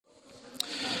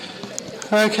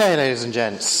Okay, ladies and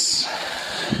gents.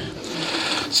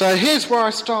 So here's where I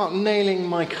start nailing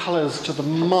my colours to the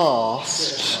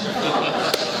mast.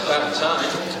 About time.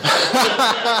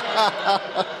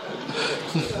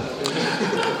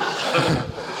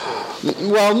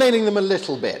 Well, nailing them a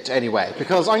little bit anyway,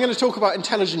 because I'm going to talk about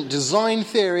intelligent design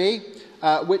theory,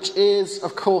 which is,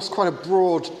 of course, quite a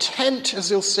broad tent, as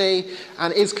you'll see,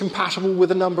 and is compatible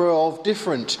with a number of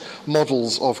different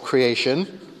models of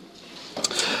creation.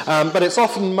 But it's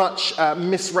often much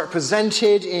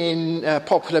misrepresented in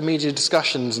popular media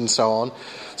discussions and so on.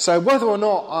 So whether or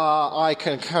not I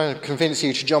can kind of convince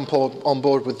you to jump on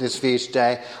board with this view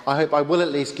today, I hope I will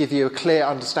at least give you a clear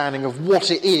understanding of what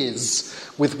it is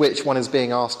with which one is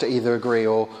being asked to either agree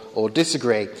or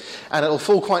disagree. And it'll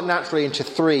fall quite naturally into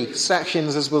three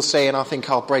sections, as we'll see, and I think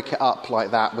I'll break it up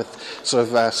like that with sort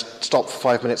of stop for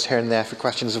 5 minutes here and there for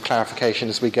questions of clarification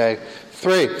as we go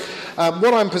through.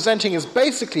 What I'm presenting is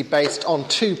basically based on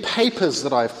two papers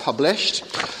that I've published.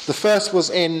 The first was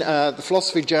in the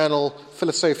philosophy journal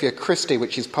Philosophia Christi,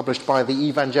 which is published by the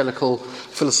Evangelical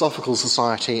Philosophical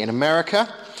Society in America.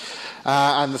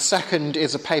 And the second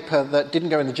is a paper that didn't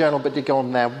go in the journal but did go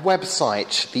on their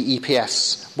website, the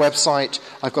EPS website.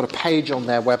 I've got a page on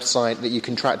their website that you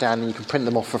can track down and you can print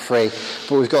them off for free.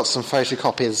 But we've got some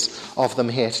photocopies of them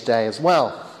here today as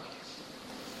well.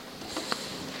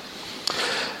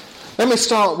 Let me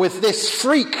start with this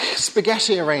freak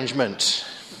spaghetti arrangement.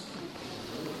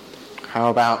 How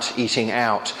about eating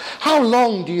out? How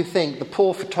long do you think the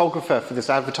poor photographer for this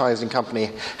advertising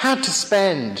company had to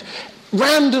spend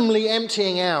randomly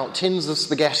emptying out tins of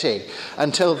spaghetti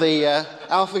until the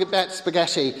alphabet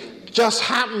spaghetti just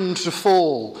happened to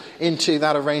fall into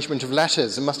that arrangement of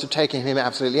letters? It must have taken him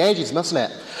absolutely ages, mustn't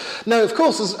it? No, of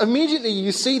course, as immediately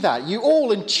you see that, you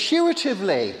all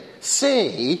intuitively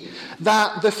see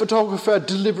that the photographer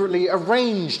deliberately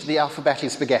arranged the alphabet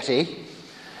spaghetti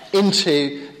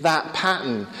into that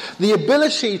pattern. The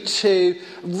ability to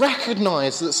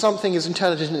recognise that something is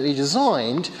intelligently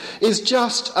designed is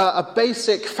just a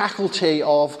basic faculty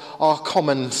of our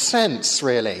common sense,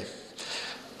 really.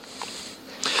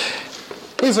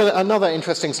 Here's another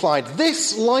interesting slide.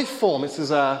 This life form, this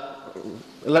is an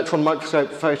electron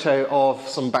microscope photo of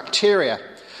some bacteria.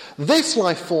 This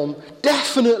life form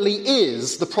definitely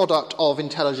is the product of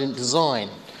intelligent design.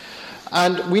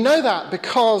 And we know that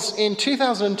because in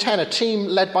 2010, a team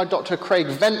led by Dr. Craig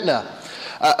Ventnor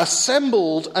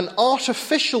assembled an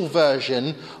artificial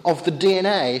version of the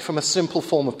DNA from a simple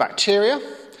form of bacteria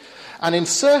and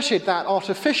inserted that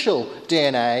artificial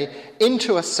DNA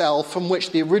into a cell from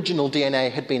which the original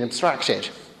DNA had been abstracted.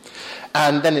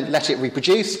 And then it let it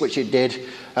reproduce, which it did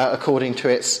according to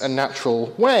its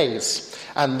natural ways.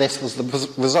 And this was the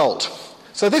result.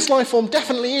 So this life form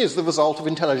definitely is the result of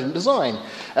intelligent design,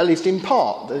 at least in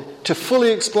part. To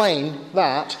fully explain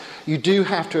that, you do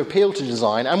have to appeal to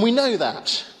design, and we know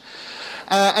that.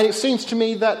 And it seems to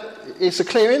me that it's a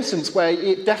clear instance where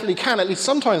it definitely can at least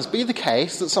sometimes be the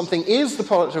case that something is the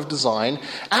product of design,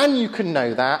 and you can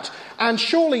know that, and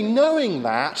surely knowing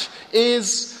that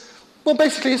is, well,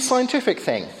 basically a scientific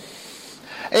thing.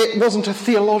 It wasn't a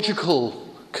theological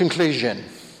conclusion.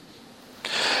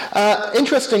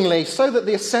 Interestingly, so that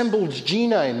the assembled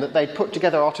genome that they'd put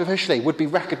together artificially would be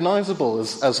recognisable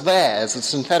as theirs, as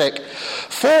synthetic,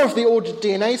 4 of the ordered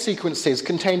DNA sequences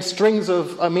contained strings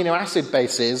of amino acid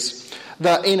bases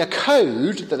that, in a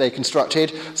code that they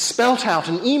constructed, spelt out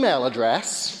an email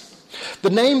address, the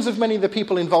names of many of the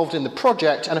people involved in the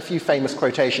project, and a few famous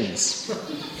quotations.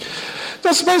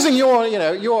 So supposing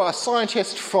you're a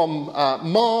scientist from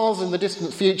Mars in the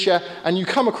distant future, and you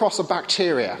come across a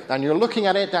bacteria, and you're looking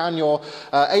at it down your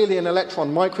alien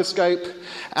electron microscope,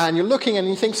 and you're looking and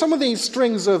you think some of these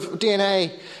strings of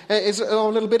DNA are a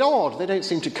little bit odd. They don't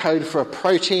seem to code for a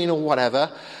protein or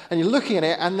whatever. And you're looking at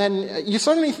it, and then you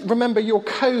suddenly remember your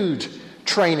code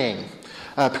training,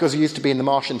 because you used to be in the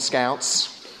Martian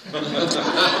Scouts.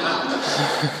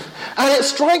 And it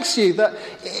strikes you that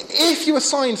if you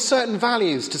assign certain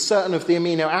values to certain of the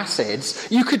amino acids,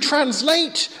 you could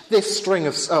translate this string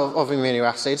of amino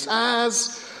acids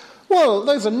as, well,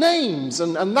 those are names,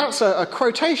 and that's a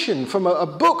quotation from a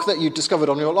book that you discovered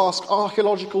on your last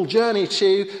archaeological journey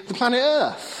to the planet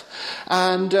Earth,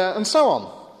 and so on.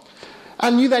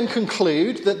 And you then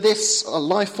conclude that this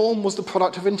life form was the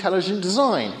product of intelligent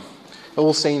design. It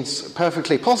all seems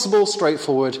perfectly possible,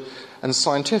 straightforward, and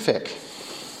scientific.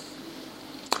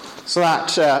 So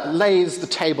that lays the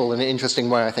table in an interesting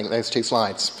way, I think, those two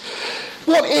slides.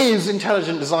 What is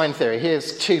intelligent design theory?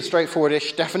 Here's two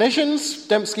straightforward-ish definitions.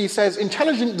 Dembski says,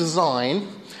 intelligent design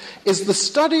is the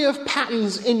study of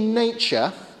patterns in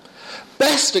nature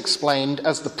best explained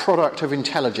as the product of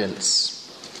intelligence.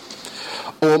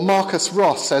 Or Marcus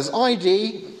Ross says,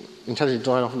 ID, intelligent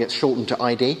design often gets shortened to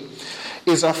ID,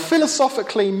 is a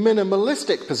philosophically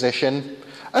minimalistic position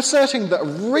asserting that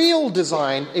real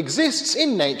design exists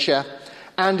in nature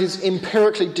and is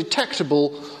empirically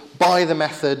detectable by the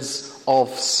methods of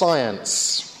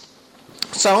science.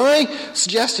 So I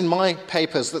suggest in my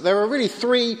papers that there are really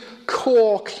three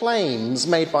core claims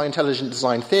made by intelligent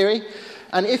design theory,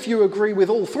 and if you agree with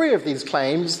all three of these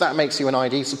claims, that makes you an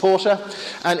ID supporter,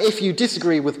 and if you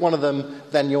disagree with one of them,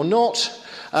 then you're not,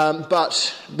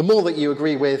 but the more that you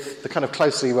agree with, the kind of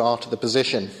closer you are to the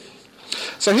position.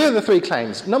 So here are the three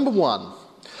claims. Number one,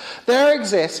 there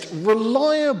exist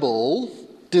reliable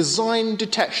design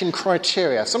detection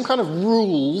criteria, some kind of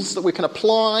rules that we can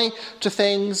apply to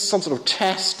things, some sort of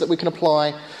test that we can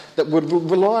apply that would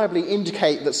reliably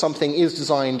indicate that something is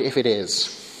designed if it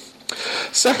is.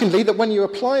 Secondly, that when you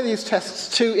apply these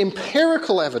tests to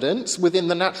empirical evidence within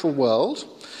the natural world,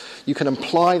 you can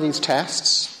apply these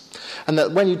tests, and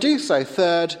that when you do so,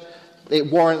 third,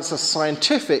 it warrants a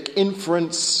scientific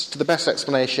inference to the best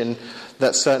explanation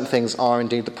that certain things are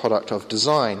indeed the product of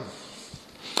design.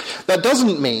 That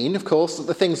doesn't mean, of course, that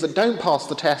the things that don't pass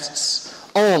the tests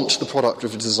aren't the product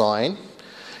of design.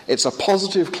 It's a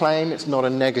positive claim, it's not a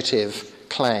negative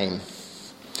claim.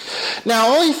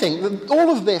 Now, I think that all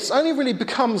of this only really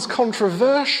becomes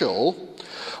controversial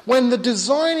when the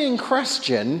design in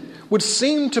question would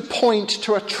seem to point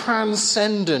to a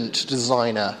transcendent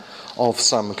designer of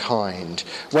some kind,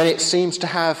 when it seems to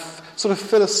have sort of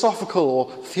philosophical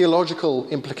or theological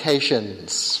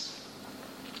implications.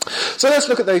 So let's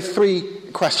look at those three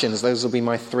questions. Those will be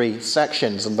my three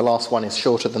sections, and the last one is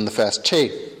shorter than the first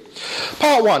two.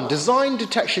 Part one, design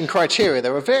detection criteria.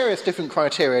 There are various different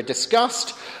criteria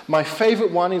discussed. My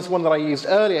favourite one is one that I used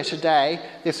earlier today,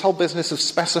 this whole business of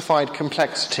specified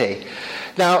complexity.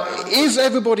 Now, is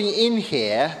everybody in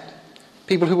here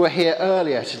people who were here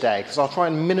earlier today? Because I'll try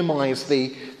and minimise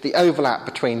the overlap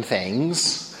between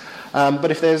things.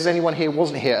 But if there's anyone here who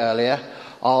wasn't here earlier,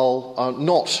 I'll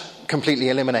not completely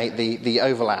eliminate the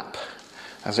overlap,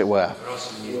 as it were.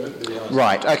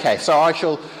 Right, okay, so I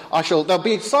shall, there'll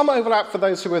be some overlap for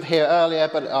those who were here earlier,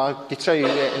 but I'll show you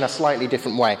it in a slightly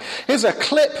different way. Here's a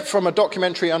clip from a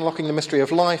documentary, Unlocking the Mystery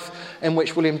of Life, in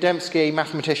which William Dembski,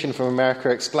 mathematician from America,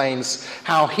 explains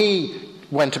how he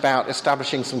went about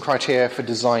establishing some criteria for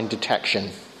design detection.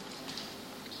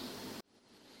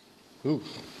 Ooh,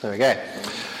 there we go.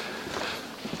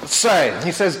 So,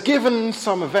 he says, given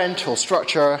some event or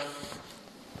structure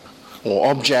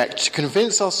or object, to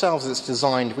convince ourselves it's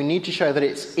designed, we need to show that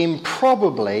it's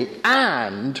improbably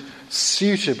and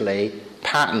suitably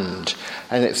patterned.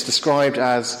 And it's described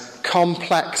as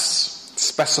complex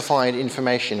specified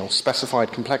information or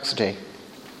specified complexity.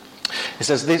 It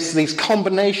says this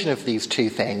combination of these two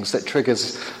things that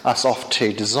triggers us off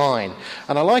to design.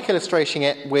 And I like illustrating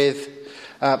it with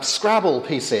Scrabble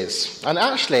pieces. And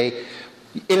actually,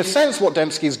 in a sense, what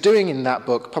Dembski is doing in that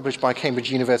book, published by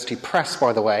Cambridge University Press,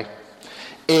 by the way,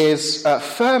 is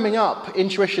firming up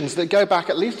intuitions that go back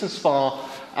at least as far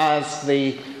as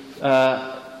the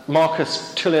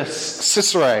Marcus Tullius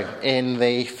Cicero in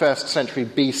the 1st century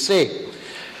BC,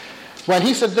 when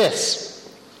he said this: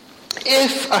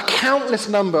 if a countless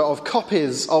number of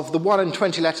copies of the 1 in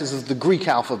 20 letters of the Greek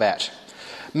alphabet,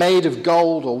 made of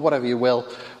gold or whatever you will,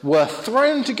 were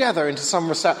thrown together into some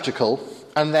receptacle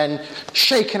and then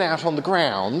shaken out on the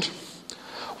ground,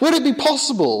 would it be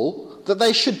possible that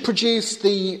they should produce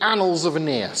the Annals of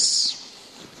Aeneas?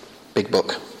 Big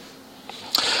book.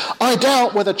 I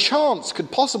doubt whether chance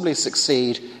could possibly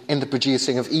succeed in the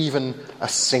producing of even a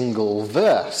single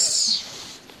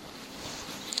verse.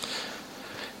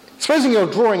 Supposing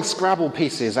you're drawing Scrabble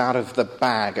pieces out of the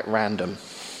bag at random,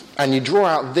 and you draw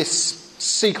out this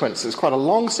sequence. It's quite a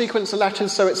long sequence of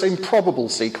letters, so it's an improbable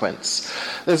sequence.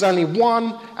 There's only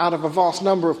one out of a vast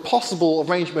number of possible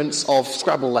arrangements of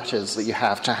Scrabble letters that you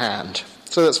have to hand.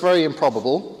 So that's very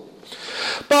improbable.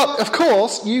 But, of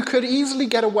course, you could easily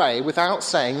get away without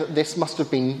saying that this must have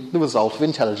been the result of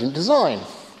intelligent design.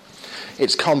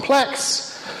 It's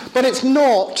complex, but it's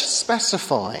not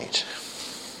specified.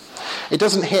 It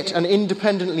doesn't hit an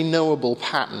independently knowable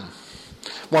pattern,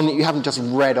 one that you haven't just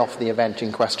read off the event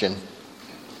in question.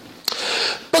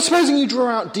 But supposing you draw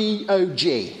out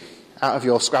D-O-G out of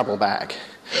your Scrabble bag.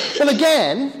 Well,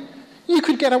 again, you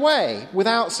could get away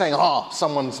without saying,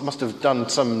 someone must have done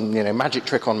some, magic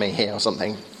trick on me here or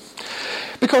something.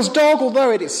 Because dog,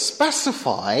 although it is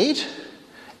specified,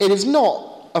 it is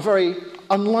not a very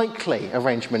unlikely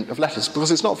arrangement of letters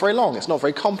because it's not very long, it's not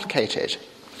very complicated.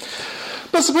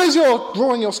 But suppose you're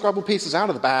drawing your Scrabble pieces out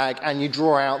of the bag and you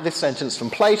draw out this sentence from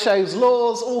Plato's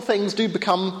Laws: all things do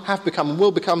become, have become, and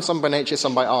will become, some by nature,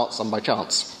 some by art, some by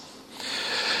chance.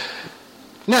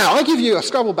 Now, I give you a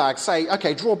Scrabble bag, say,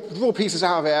 okay, draw pieces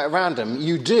out of it at random.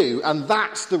 You do, and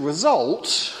that's the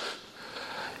result.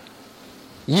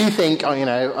 You think, oh,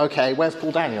 okay, where's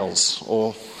Paul Daniels?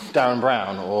 Or Darren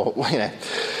Brown? Or,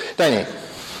 don't you?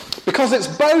 Because it's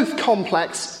both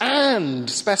complex and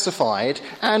specified,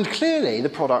 and clearly the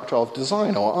product of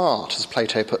design or art, as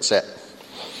Plato puts it.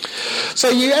 So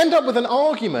you end up with an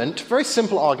argument, very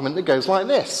simple argument, that goes like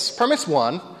this. Premise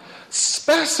 1,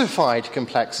 specified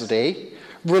complexity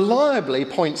reliably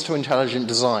points to intelligent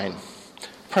design.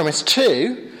 Premise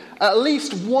 2, at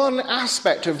least one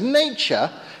aspect of nature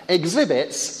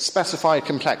exhibits specified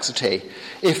complexity.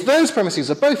 If those premises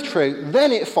are both true,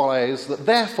 then it follows that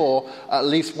therefore at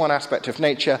least one aspect of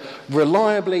nature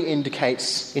reliably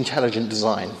indicates intelligent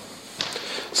design.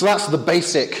 So that's the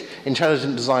basic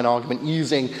intelligent design argument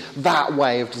using that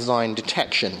way of design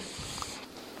detection.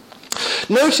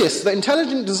 Notice that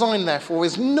intelligent design, therefore,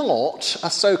 is not a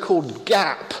so-called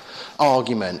gap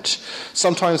argument.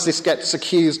 Sometimes this gets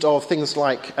accused of things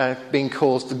like being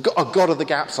called a God of the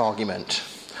gaps argument,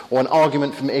 or an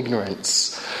argument from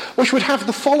ignorance, which would have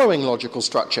the following logical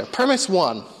structure. Premise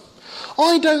 1,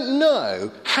 I don't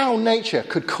know how nature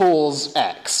could cause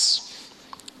X.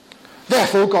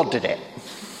 Therefore, God did it.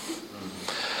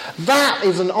 That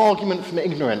is an argument from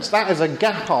ignorance. That is a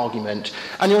gap argument.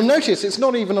 And you'll notice it's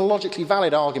not even a logically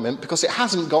valid argument because it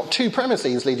hasn't got two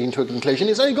premises leading to a conclusion.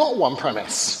 It's only got one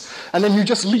premise. And then you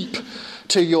just leap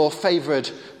to your favoured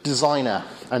designer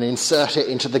and insert it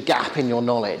into the gap in your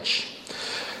knowledge.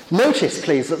 Notice,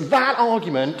 please, that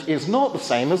argument is not the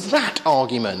same as that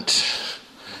argument,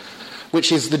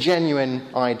 which is the genuine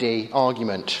ID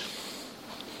argument.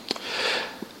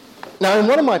 Now, in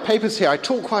one of my papers here, I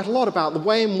talk quite a lot about the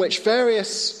way in which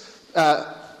various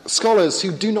scholars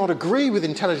who do not agree with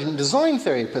intelligent design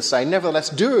theory per se, nevertheless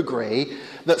do agree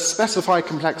that specified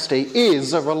complexity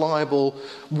is a reliable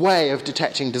way of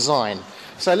detecting design.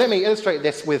 So let me illustrate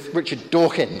this with Richard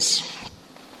Dawkins.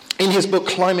 In his book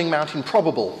Climbing Mount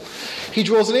Improbable, he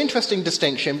draws an interesting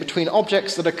distinction between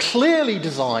objects that are clearly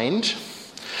designed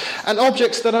and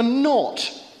objects that are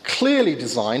not clearly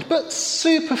designed, but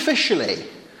superficially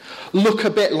look a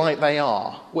bit like they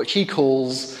are, which he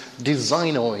calls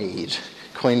designoid,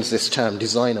 coins this term,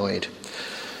 designoid.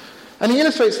 And he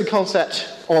illustrates the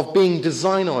concept of being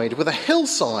designoid with a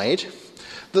hillside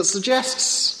that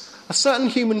suggests a certain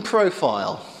human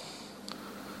profile.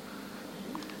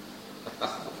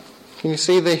 Can you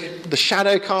see the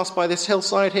shadow cast by this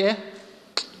hillside here?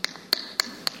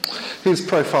 Whose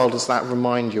profile does that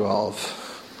remind you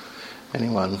of?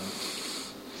 Anyone?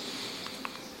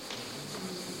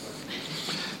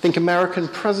 Think American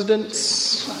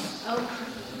presidents?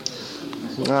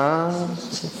 There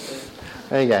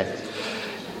you go.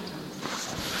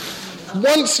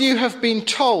 Once you have been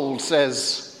told,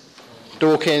 says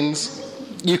Dawkins,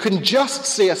 you can just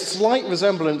see a slight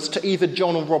resemblance to either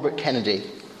John or Robert Kennedy.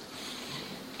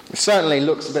 It certainly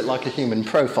looks a bit like a human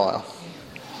profile.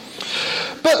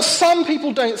 But some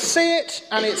people don't see it,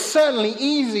 and it's certainly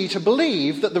easy to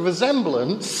believe that the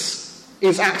resemblance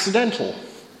is accidental.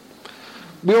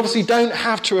 We obviously don't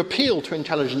have to appeal to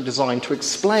intelligent design to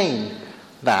explain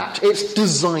that. It's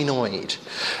designoid.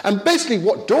 And basically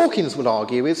what Dawkins would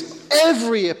argue is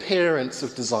every appearance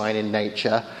of design in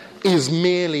nature is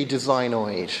merely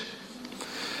designoid.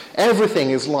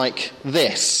 Everything is like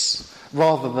this,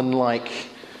 rather than like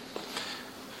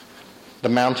the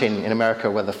mountain in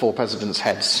America where the 4 presidents'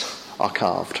 heads are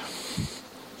carved.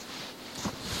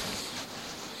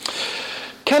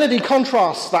 Kennedy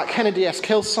contrasts that Kennedy-esque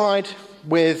hillside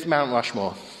with Mount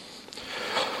Rushmore,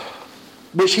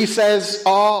 which he says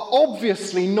are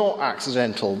obviously not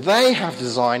accidental. They have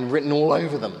design written all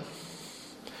over them.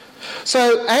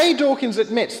 So, Dawkins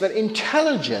admits that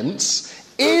intelligence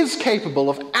is capable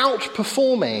of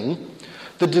outperforming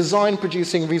the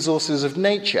design-producing resources of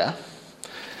nature,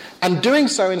 and doing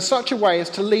so in such a way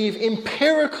as to leave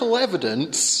empirical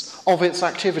evidence of its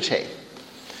activity.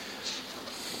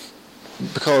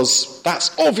 Because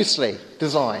that's obviously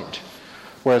designed,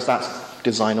 whereas that's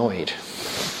designoid.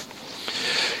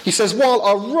 He says, while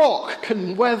a rock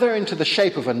can weather into the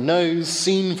shape of a nose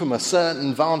seen from a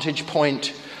certain vantage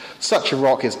point, such a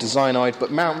rock is designoid,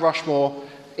 but Mount Rushmore,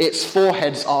 its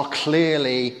foreheads are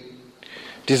clearly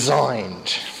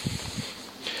designed.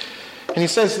 And he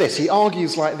says this, he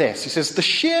argues like this. He says, the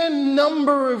sheer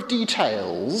number of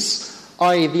details,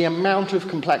 i.e. the amount of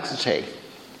complexity,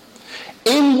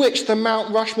 in which the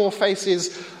Mount Rushmore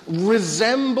faces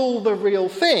resemble the real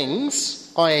things,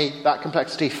 i.e. that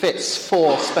complexity fits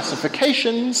 4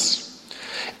 specifications,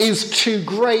 is too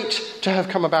great to have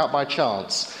come about by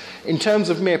chance. In terms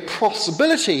of mere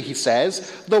possibility, he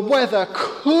says, the weather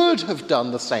could have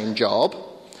done the same job,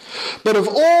 but of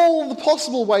all the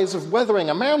possible ways of weathering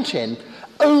a mountain,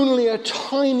 only a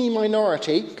tiny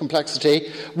minority,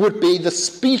 complexity, would be the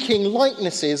speaking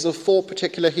likenesses of 4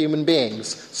 particular human beings,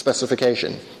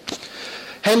 specification.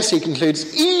 Hence, he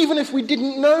concludes, even if we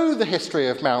didn't know the history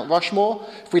of Mount Rushmore,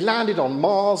 if we landed on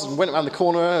Mars and went around the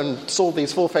corner and saw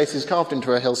these 4 faces carved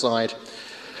into a hillside,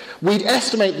 we'd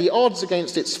estimate the odds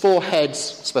against its 4 heads,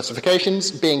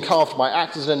 specifications, being carved by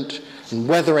accident and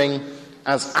weathering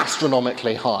as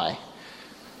astronomically high.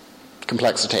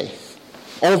 Complexity.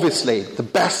 Obviously, the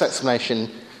best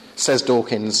explanation, says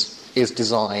Dawkins, is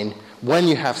design when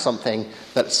you have something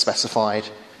that's specified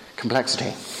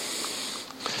complexity.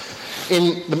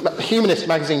 In the humanist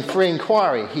magazine Free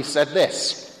Inquiry, he said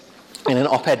this in an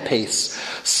op-ed piece: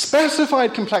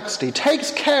 specified complexity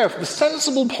takes care of the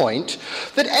sensible point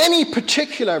that any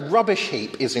particular rubbish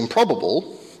heap is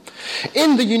improbable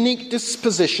in the unique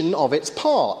disposition of its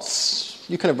parts.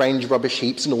 You can arrange rubbish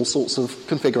heaps in all sorts of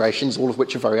configurations, all of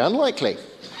which are very unlikely.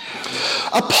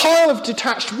 A pile of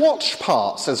detached watch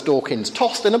parts, says Dawkins,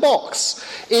 tossed in a box,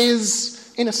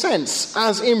 is, in a sense,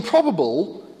 as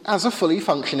improbable as a fully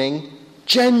functioning,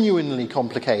 genuinely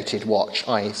complicated watch,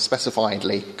 i.e.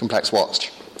 specifiedly complex watch.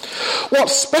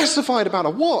 What's specified about a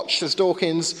watch, says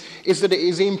Dawkins, is that it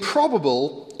is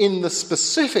improbable in the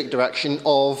specific direction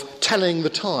of telling the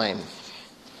time.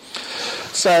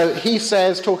 So he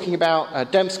says, talking about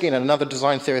Dembski and another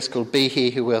design theorist called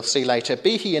Behe, who we'll see later,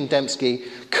 Behe and Dembski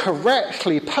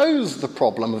correctly pose the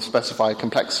problem of specified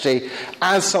complexity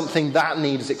as something that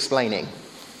needs explaining.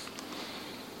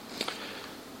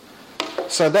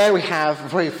 So there we have a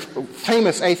very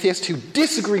famous atheist who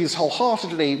disagrees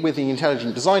wholeheartedly with the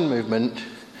intelligent design movement,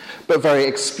 but very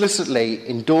explicitly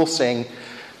endorsing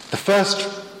the first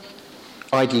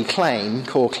ID claim,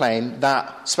 core claim,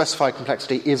 that specified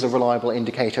complexity is a reliable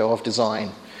indicator of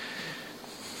design.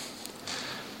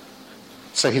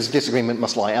 So his disagreement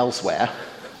must lie elsewhere,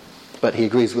 but he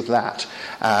agrees with that.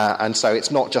 And so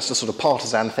it's not just a sort of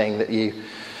partisan thing that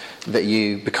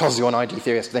you because you're an ID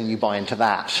theorist, then you buy into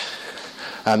that.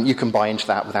 You can buy into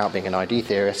that without being an ID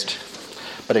theorist,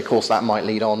 but of course that might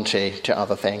lead on to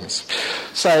other things.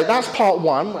 So that's part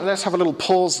 1. Let's have a little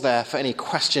pause there for any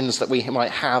questions that we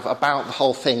might have about the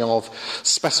whole thing of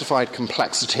specified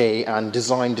complexity and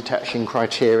design detection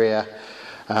criteria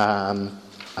and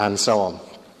so on.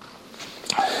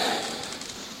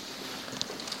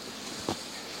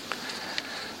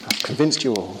 I've convinced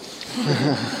you all.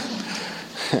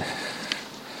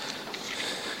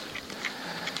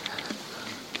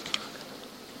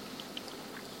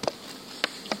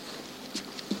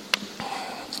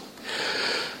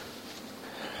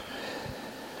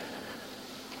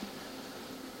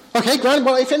 Okay, grand.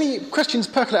 Well, if any questions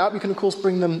percolate up, you can, of course,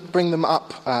 bring them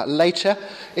up later.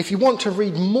 If you want to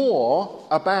read more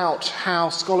about how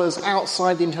scholars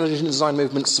outside the intelligent design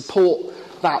movement support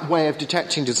that way of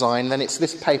detecting design, then it's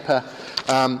this paper,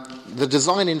 The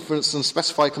Design Inference and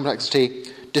Specified Complexity,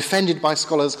 defended by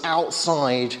scholars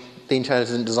outside the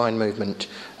intelligent design movement,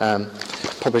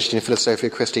 published in Philosophia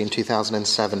Christi in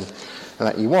 2007,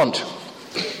 that you want.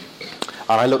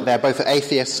 And I look there both at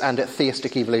atheists and at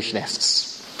theistic evolutionists.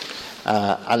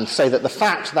 And say that the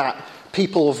fact that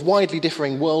people of widely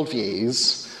differing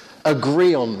worldviews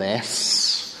agree on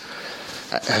this,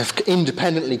 have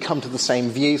independently come to the same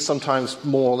view, sometimes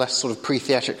more or less sort of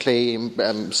pre-theatrically,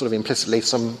 sort of implicitly,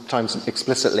 sometimes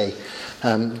explicitly,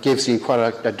 gives you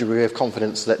quite a degree of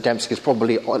confidence that Dembski is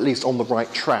probably at least on the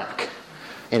right track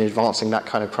in advancing that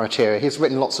kind of criteria. He's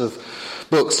written lots of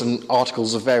books and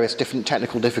articles of various different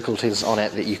technical difficulties on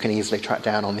it that you can easily track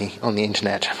down on the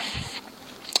internet.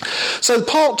 So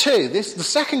part 2, the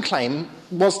second claim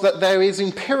was that there is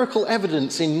empirical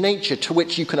evidence in nature to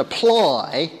which you can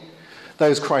apply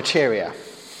those criteria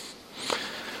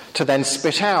to then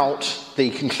spit out the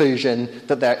conclusion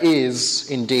that there is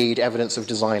indeed evidence of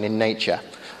design in nature.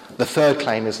 The third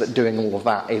claim is that doing all of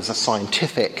that is a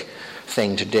scientific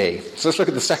thing to do. So let's look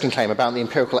at the second claim about the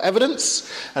empirical evidence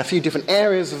and a few different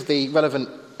areas of the relevant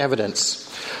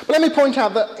evidence. But let me point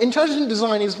out that intelligent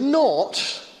design is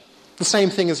not the same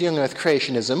thing as young earth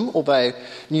creationism, although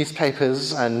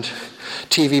newspapers and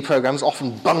TV programs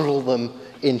often bundle them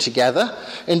in together.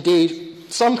 Indeed,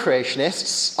 some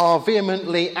creationists are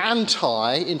vehemently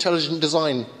anti-intelligent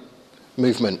design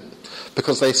movement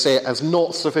because they see it as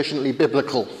not sufficiently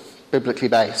biblically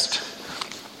based,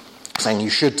 saying you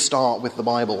should start with the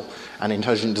Bible, and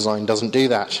intelligent design doesn't do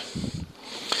that.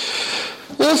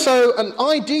 Also, an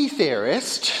ID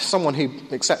theorist, someone who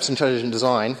accepts intelligent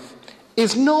design,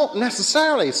 is not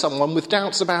necessarily someone with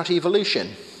doubts about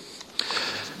evolution.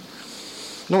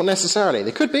 Not necessarily.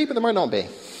 They could be, but they might not be.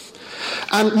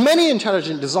 And many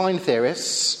intelligent design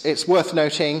theorists, it's worth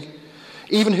noting,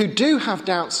 even who do have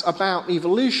doubts about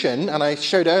evolution, and I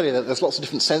showed earlier that there's lots of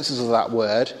different senses of that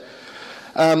word,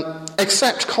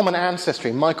 accept common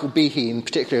ancestry. Michael Behe in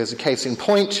particular is a case in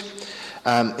point.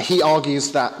 He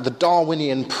argues that the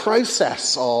Darwinian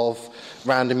process of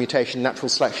random mutation, natural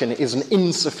selection, is an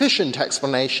insufficient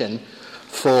explanation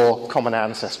for common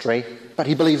ancestry, but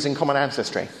he believes in common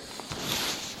ancestry.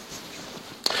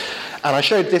 And I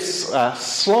showed this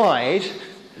slide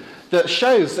that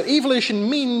shows that evolution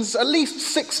means at least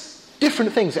 6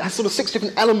 different things. It has sort of 6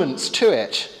 different elements to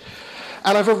it.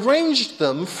 And I've arranged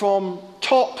them from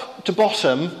top to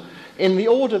bottom in the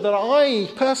order that I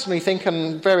personally think,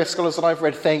 and various scholars that I've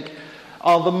read think,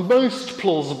 are the most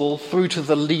plausible through to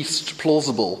the least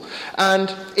plausible.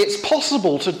 And it's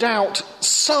possible to doubt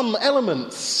some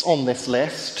elements on this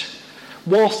list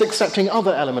whilst accepting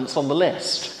other elements on the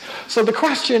list. So the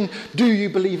question, do you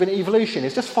believe in evolution,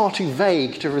 is just far too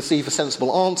vague to receive a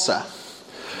sensible answer.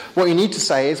 What you need to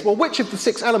say is, well, which of the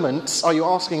 6 elements are you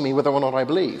asking me whether or not I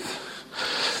believe?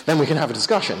 Then we can have a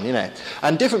discussion,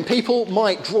 And different people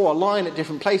might draw a line at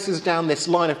different places down this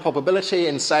line of probability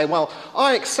and say, well,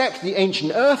 I accept the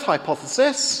ancient Earth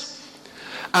hypothesis,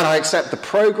 and I accept the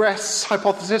progress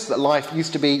hypothesis, that life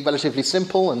used to be relatively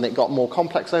simple and it got more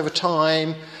complex over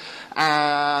time.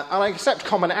 And I accept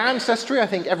common ancestry. I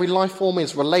think every life form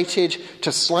is related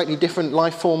to slightly different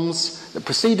life forms that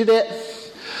preceded it.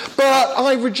 But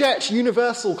I reject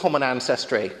universal common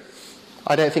ancestry.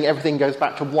 I don't think everything goes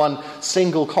back to one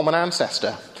single common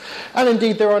ancestor. And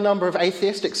indeed, there are a number of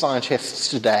atheistic scientists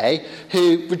today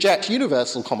who reject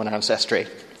universal common ancestry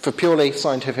for purely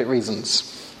scientific reasons.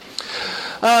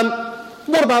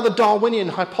 What about the Darwinian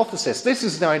hypothesis? This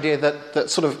is the idea that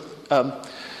sort of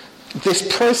this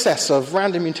process of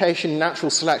random mutation, natural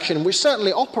selection, which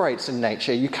certainly operates in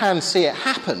nature, you can see it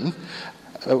happen,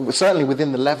 certainly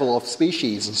within the level of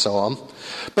species and so on,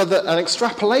 but that an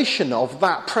extrapolation of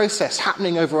that process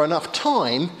happening over enough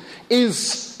time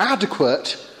is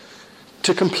adequate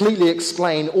to completely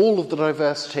explain all of the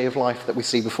diversity of life that we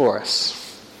see before us.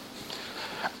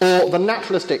 Or the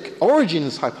naturalistic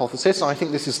origins hypothesis, I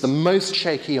think this is the most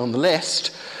shaky on the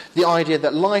list, the idea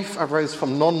that life arose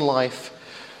from non-life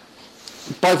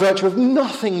by virtue of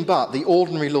nothing but the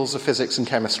ordinary laws of physics and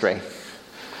chemistry.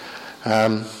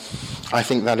 I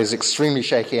think that is extremely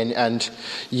shaky, and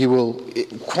you will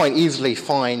quite easily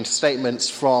find statements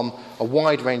from a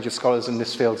wide range of scholars in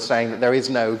this field saying that there is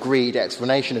no agreed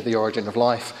explanation of the origin of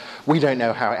life. We don't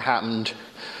know how it happened.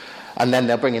 And then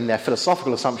they'll bring in their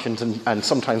philosophical assumptions and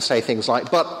sometimes say things like,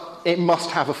 but it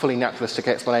must have a fully naturalistic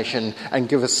explanation, and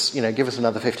give us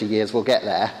another 50 years, we'll get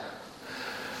there.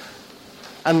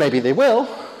 And maybe they will,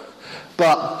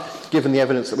 but given the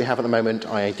evidence that we have at the moment,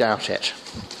 I doubt it.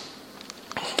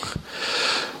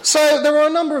 So there are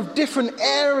a number of different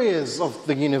areas of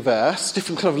the universe,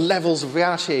 different kind of levels of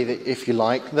reality, if you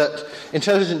like, that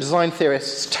intelligent design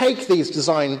theorists take these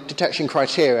design detection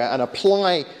criteria and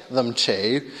apply them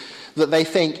to, that they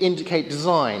think indicate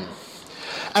design.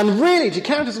 And really, to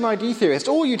count as an ID theorist,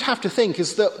 all you'd have to think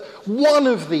is that one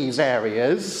of these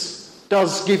areas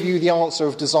does give you the answer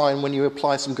of design when you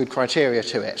apply some good criteria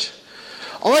to it.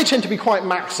 I tend to be quite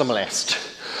maximalist.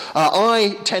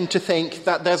 I tend to think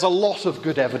that there's a lot of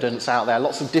good evidence out there,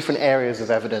 lots of different areas of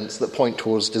evidence that point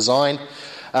towards design,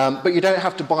 but you don't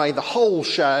have to buy the whole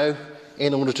show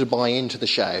in order to buy into the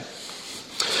show.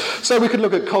 So we could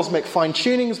look at cosmic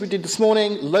fine-tuning, as we did this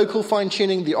morning, local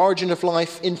fine-tuning, the origin of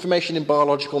life, information in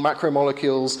biological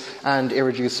macromolecules, and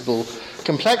irreducible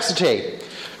complexity.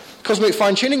 Cosmic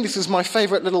fine-tuning, this is my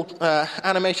favourite little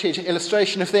animated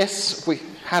illustration of this. We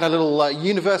had a little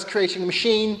universe-creating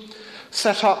machine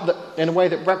set up in a way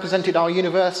that represented our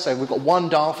universe. So we've got one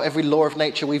dial for every law of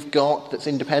nature we've got that's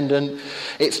independent.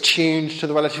 It's tuned to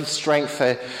the relative strength,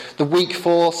 the weak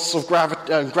force of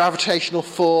gravitational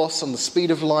force and the speed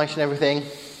of light and everything.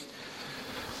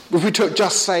 If we took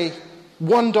just, say,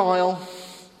 one dial,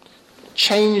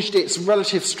 changed its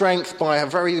relative strength by a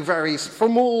very, very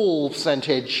small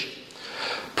percentage,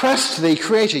 pressed the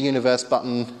Create a Universe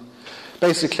button,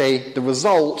 basically the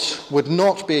result would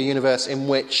not be a universe in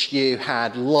which you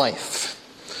had life.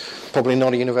 Probably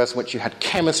not a universe in which you had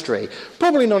chemistry.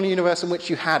 Probably not a universe in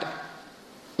which you had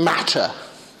matter.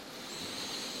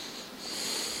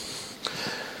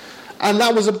 And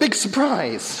that was a big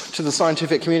surprise to the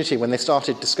scientific community when they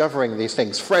started discovering these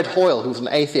things. Fred Hoyle, who was an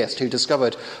atheist who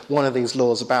discovered one of these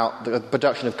laws about the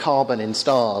production of carbon in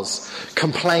stars,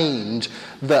 complained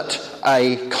that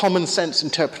a common sense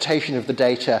interpretation of the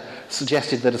data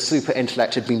suggested that a super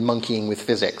intellect had been monkeying with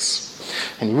physics.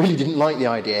 And he really didn't like the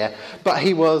idea, but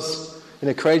he was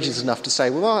courageous enough to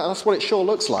say, well, that's what it sure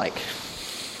looks like.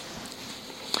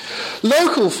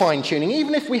 Local fine-tuning,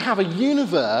 even if we have a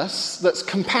universe that's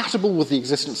compatible with the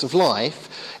existence of life,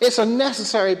 it's a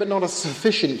necessary but not a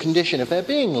sufficient condition of there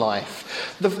being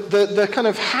life. The kind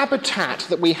of habitat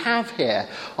that we have here,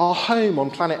 our home on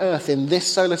planet Earth in this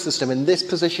solar system, in this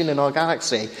position in our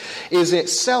galaxy, is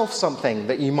itself something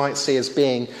that you might see as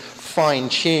being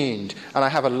fine-tuned. And I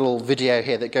have a little video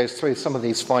here that goes through some of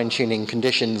these fine-tuning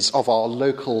conditions of our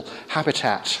local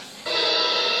habitat.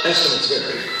 Estimates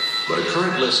vary, but a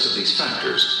current list of these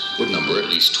factors would number at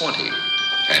least 20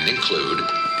 and include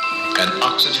an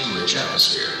oxygen-rich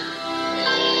atmosphere,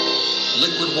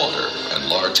 liquid water and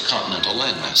large continental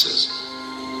landmasses,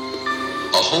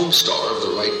 a home star of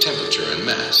the right temperature and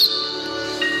mass,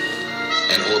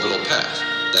 an orbital path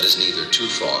that is neither too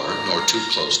far nor too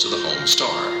close to the home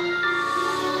star,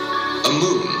 a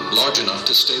moon large enough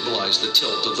to stabilize the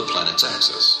tilt of the planet's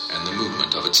axis and the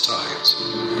movement of its tides,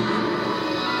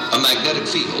 a magnetic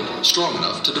field strong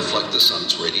enough to deflect the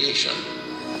sun's radiation,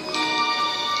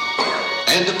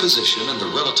 and a position in the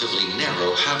relatively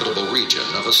narrow habitable region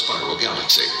of a spiral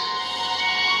galaxy.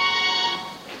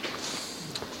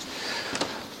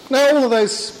 Now, all of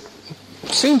those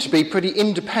seem to be pretty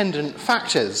independent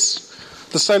factors.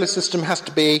 The solar system has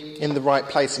to be in the right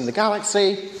place in the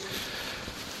galaxy.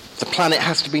 The planet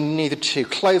has to be neither too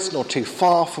close nor too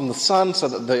far from the sun so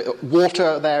that the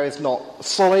water there is not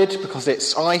solid because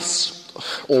it's ice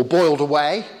or boiled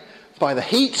away by the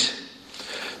heat.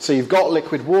 So you've got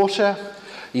liquid water.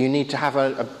 You need to have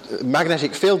a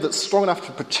magnetic field that's strong enough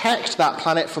to protect that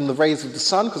planet from the rays of the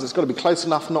sun, because it's got to be close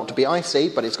enough not to be icy,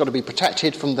 but it's got to be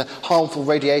protected from the harmful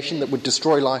radiation that would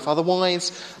destroy life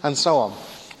otherwise, and so on.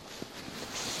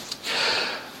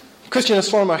 Christian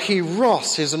astronomer Hugh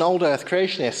Ross, who's an old Earth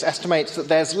creationist, estimates that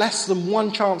there's less than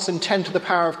 1 chance in 10 to the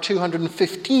power of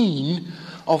 215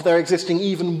 of there existing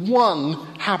even one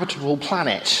habitable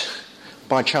planet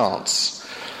by chance.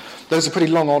 Those are pretty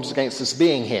long odds against us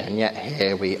being here, and yet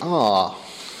here we are.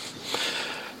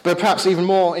 But perhaps even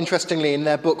more interestingly, in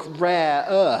their book Rare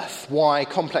Earth, Why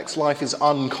Complex Life is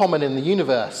Uncommon in the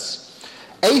Universe,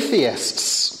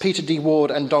 atheists Peter D.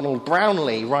 Ward and Donald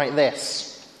Brownlee write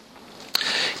this: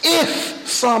 if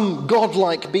some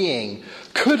godlike being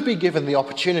could be given the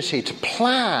opportunity to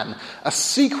plan a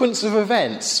sequence of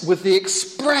events with the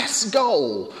express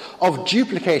goal of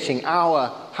duplicating our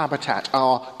habitat,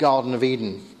 our Garden of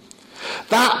Eden,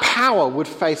 that power would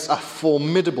face a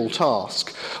formidable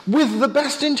task, with the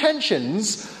best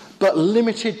intentions, but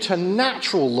limited to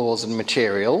natural laws and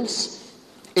materials.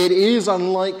 It is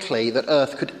unlikely that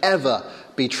Earth could ever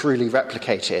be truly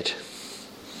replicated.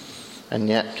 And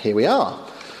yet, here we are.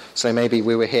 So maybe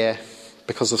we were here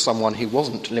because of someone who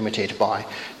wasn't limited by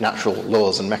natural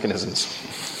laws and mechanisms.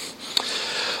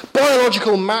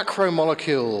 Biological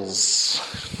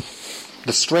macromolecules.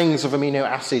 The strings of amino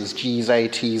acids, G's, A,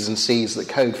 T's and C's, that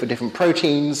code for different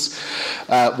proteins,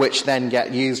 which then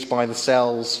get used by the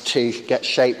cells to get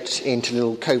shaped into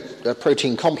little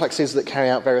protein complexes that carry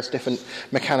out various different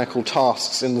mechanical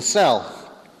tasks in the cell.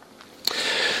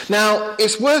 Now,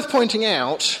 it's worth pointing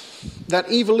out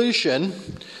that evolution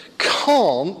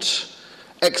can't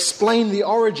explain the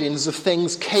origins of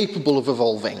things capable of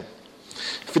evolving.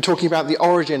 If we're talking about the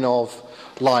origin of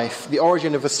life, the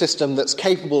origin of a system that's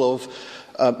capable of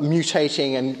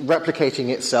mutating and replicating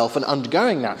itself and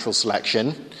undergoing natural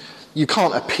selection, you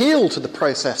can't appeal to the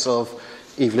process of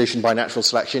evolution by natural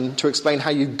selection to explain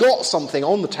how you got something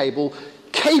on the table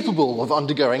capable of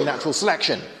undergoing natural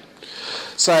selection.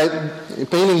 So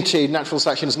appealing to natural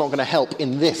selection is not going to help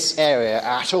in this area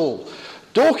at all.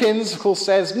 Dawkins, of course,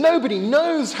 says nobody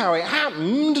knows how it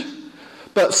happened,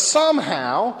 but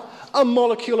somehow a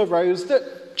molecule arose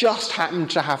that just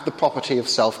happened to have the property of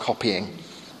self-copying.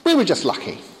 We were just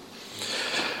lucky.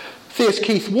 Theist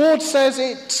Keith Ward says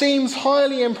it seems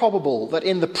highly improbable that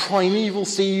in the primeval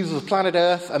seas of planet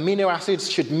Earth, amino acids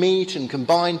should meet and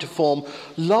combine to form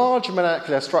large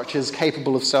molecular structures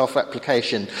capable of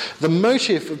self-replication. The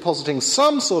motive for positing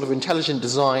some sort of intelligent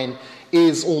design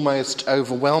is almost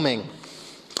overwhelming.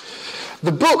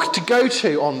 The book to go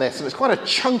to on this, and it's quite a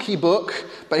chunky book,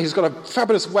 but he's got a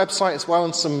fabulous website as well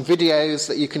and some videos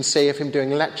that you can see of him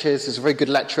doing lectures. He's a very good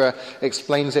lecturer,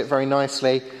 explains it very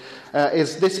nicely,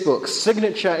 is this book,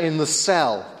 Signature in the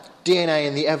Cell, DNA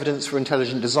and the Evidence for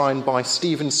Intelligent Design by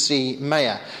Stephen C.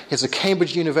 Mayer. He's a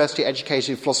Cambridge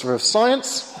University-educated philosopher of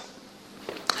science.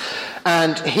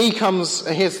 And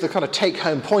here's the kind of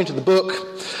take-home point of the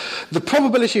book. The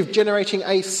probability of generating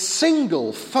a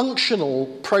single functional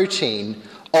protein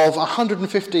of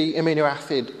 150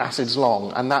 amino acids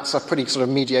long, and that's a pretty sort of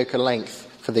mediocre length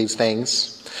for these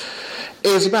things,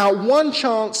 is about 1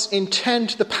 chance in 10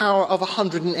 to the power of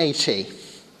 180.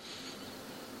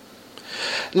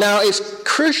 Now, it's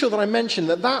crucial that I mention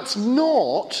that that's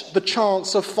not the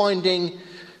chance of finding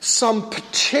some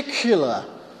particular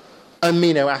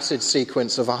amino acid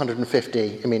sequence of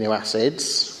 150 amino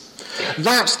acids.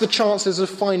 That's the chances of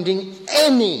finding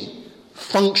any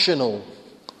functional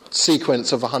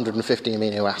sequence of 150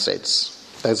 amino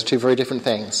acids. Those are two very different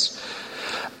things.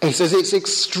 He says it's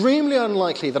extremely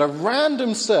unlikely that a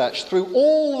random search through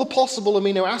all the possible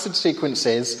amino acid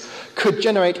sequences could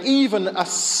generate even a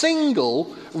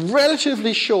single,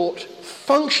 relatively short,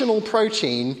 functional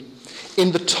protein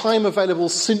in the time available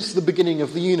since the beginning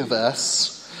of the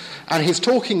universe. And he's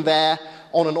talking there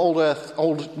on an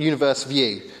old universe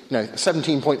view,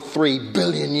 17.3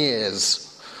 billion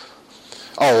years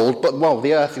old. But, well,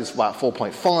 the Earth is about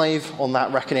 4.5 on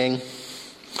that reckoning.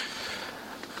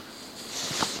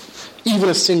 Even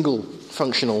a single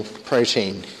functional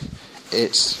protein,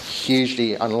 it's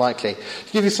hugely unlikely.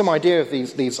 To give you some idea of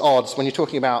these odds, when you're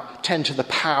talking about 10 to the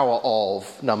power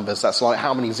of numbers, that's like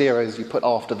how many zeros you put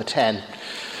after the 10.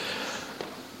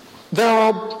 There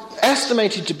are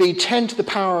estimated to be 10 to the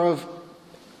power of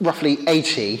roughly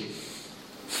 80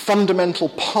 fundamental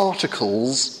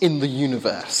particles in the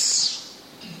universe.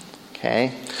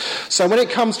 Okay? So when it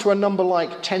comes to a number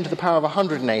like 10 to the power of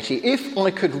 180, if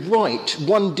I could write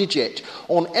 1 digit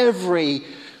on every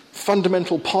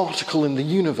fundamental particle in the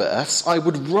universe, I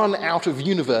would run out of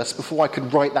universe before I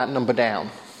could write that number down.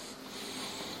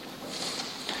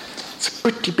 It's a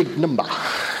pretty big number.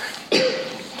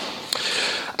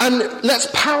 And let's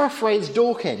paraphrase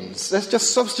Dawkins. Let's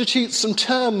just substitute some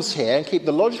terms here and keep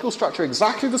the logical structure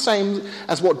exactly the same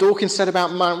as what Dawkins said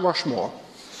about Mount Rushmore.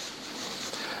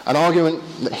 An argument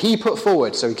that he put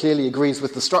forward, so he clearly agrees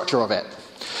with the structure of it.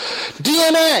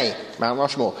 DNA, Mount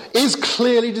Rushmore, is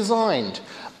clearly designed.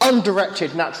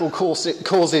 Undirected natural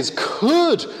causes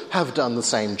could have done the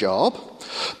same job,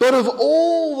 but of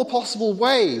all the possible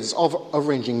ways of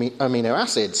arranging amino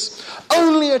acids,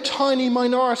 only a tiny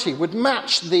minority would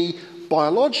match the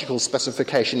biological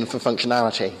specification for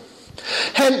functionality.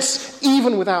 Hence,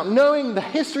 even without knowing the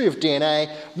history of DNA,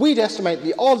 we'd estimate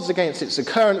the odds against its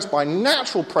occurrence by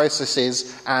natural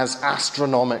processes as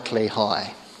astronomically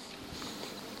high.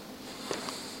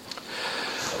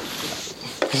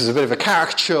 This is a bit of a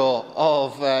caricature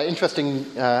of an interesting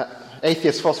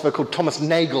atheist philosopher called Thomas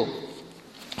Nagel,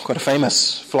 quite a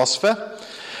famous philosopher.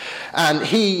 And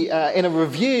he, in a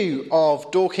review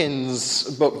of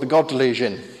Dawkins' book, The God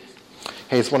Delusion,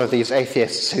 he's one of these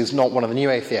atheists who's not one of the new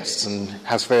atheists and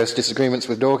has various disagreements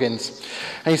with Dawkins.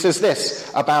 And he says this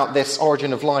about this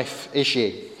origin of life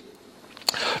issue.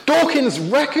 Dawkins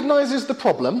recognizes the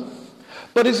problem,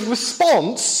 but his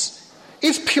response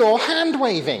is pure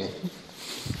hand-waving.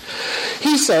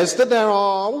 He says that there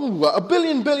are a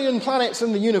billion planets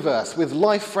in the universe with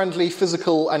life-friendly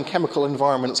physical and chemical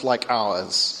environments like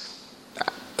ours.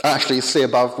 Actually, you see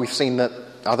above, we've seen that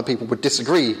other people would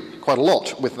disagree quite a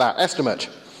lot with that estimate.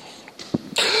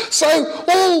 So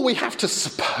all we have to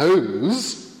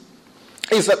suppose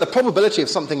is that the probability of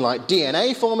something like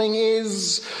DNA forming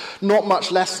is not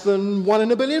much less than 1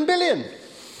 in a billion.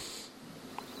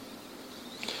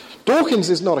 Dawkins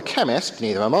is not a chemist,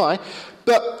 neither am I,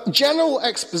 but general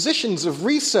expositions of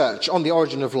research on the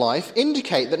origin of life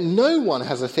indicate that no one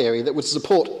has a theory that would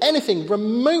support anything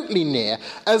remotely near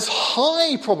as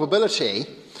high probability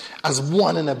as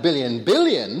 1 in a billion.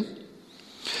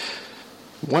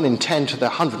 1 in 10 to the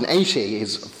 180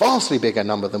 is a vastly bigger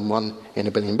number than 1 in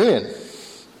a billion.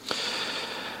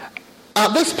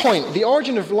 At this point, the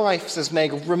origin of life, says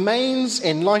Nagel, remains,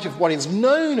 in light of what is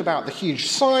known about the huge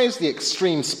size, the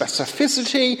extreme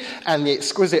specificity, and the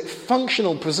exquisite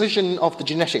functional precision of the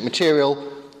genetic material,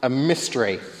 a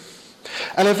mystery.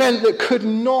 An event that could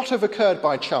not have occurred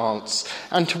by chance,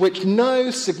 and to which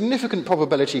no significant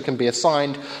probability can be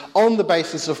assigned on the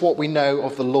basis of what we know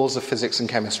of the laws of physics and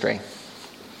chemistry.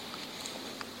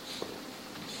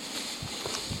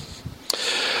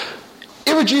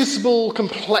 Irreducible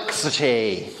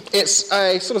complexity. It's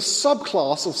a sort of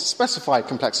subclass of specified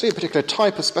complexity, a particular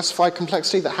type of specified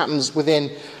complexity that happens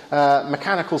within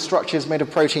mechanical structures made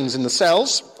of proteins in the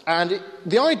cells. And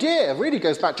the idea really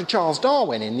goes back to Charles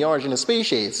Darwin in The Origin of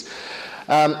Species.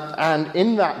 And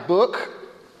in that book,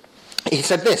 He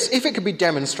said this: if it could be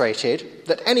demonstrated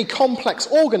that any complex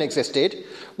organ existed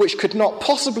which could not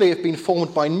possibly have been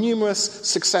formed by numerous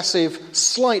successive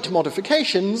slight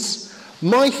modifications,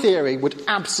 my theory would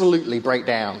absolutely break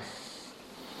down.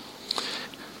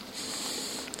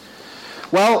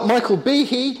 Well, Michael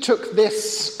Behe took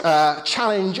this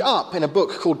challenge up in a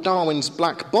book called Darwin's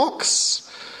Black Box,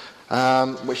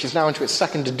 which is now into its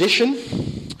second edition.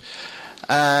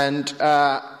 And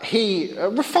he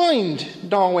refined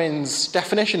Darwin's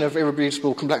definition of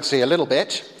irreducible complexity a little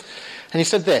bit. And he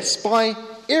said this: by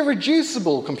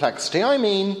irreducible complexity, I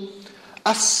mean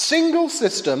a single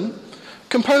system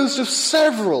composed of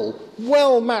several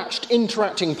well-matched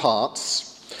interacting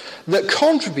parts that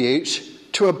contribute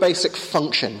to a basic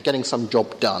function, getting some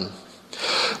job done,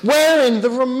 wherein the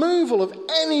removal of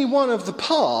any one of the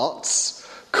parts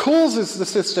causes the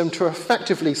system to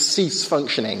effectively cease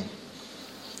functioning,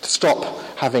 to stop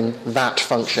having that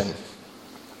function.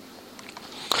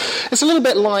 It's a little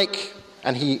bit like,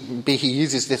 and he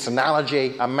uses this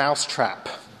analogy, a mousetrap.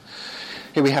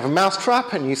 Here we have a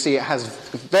mousetrap, and you see it has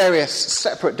various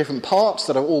separate different parts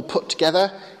that are all put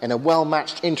together in a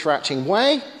well-matched interacting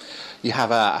way. You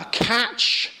have a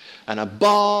catch and a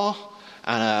bar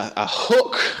and a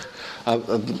hook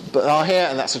here,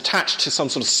 and that's attached to some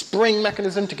sort of spring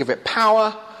mechanism to give it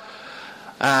power.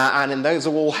 And then those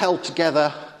are all held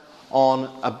together on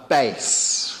a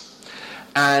base.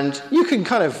 And you can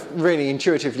kind of really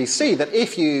intuitively see that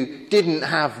if you didn't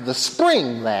have the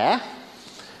spring there,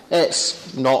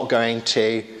 it's not going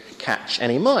to catch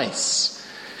any mice.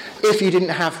 If you didn't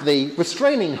have the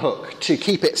restraining hook to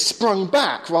keep it sprung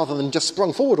back rather than just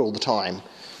sprung forward all the time,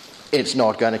 it's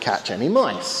not going to catch any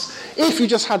mice. If you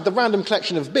just had the random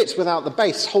collection of bits without the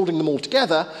base holding them all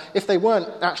together, if they weren't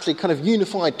actually kind of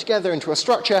unified together into a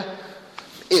structure,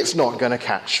 it's not going to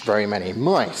catch very many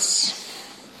mice.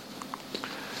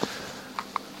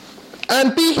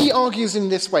 And Behe argues in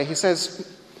this way. He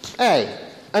says, A,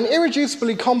 an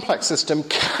irreducibly complex system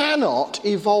cannot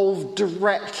evolve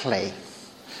directly.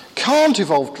 Can't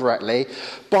evolve directly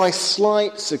by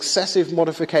slight successive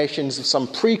modifications of some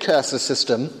precursor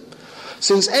system,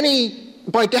 since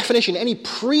by definition, any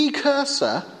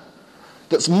precursor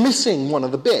that's missing one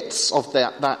of the bits of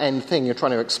that end thing you're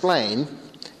trying to explain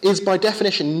is by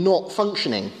definition not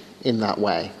functioning in that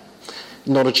way,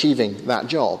 not achieving that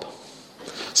job.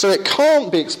 So it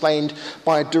can't be explained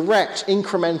by a direct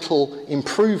incremental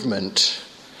improvement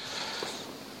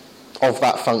of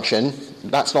that function.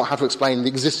 That's not how to explain the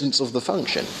existence of the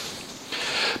function.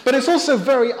 But it's also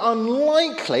very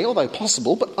unlikely, although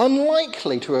possible, but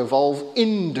unlikely to evolve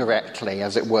indirectly,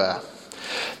 as it were.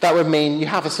 That would mean you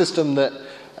have a system that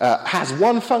has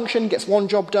one function, gets one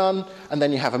job done, and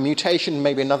then you have a mutation,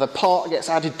 maybe another part gets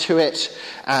added to it,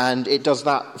 and it does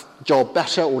that job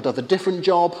better or does a different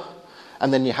job.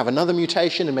 And then you have another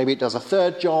mutation, and maybe it does a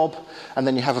third job, and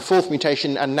then you have a fourth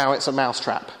mutation, and now it's a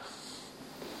mousetrap.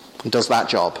 It does that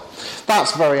job.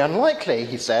 That's very unlikely,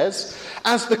 he says.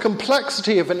 As the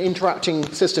complexity of an interacting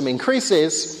system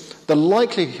increases, the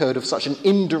likelihood of such an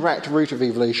indirect route of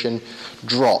evolution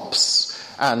drops.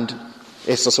 And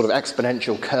it's a sort of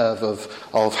exponential curve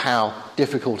of how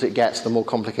difficult it gets, the more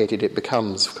complicated it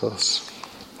becomes, of course.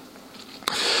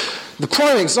 The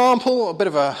prime example, a bit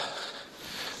of a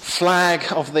flag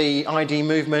of the ID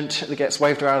movement that gets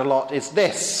waved around a lot, is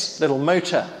this little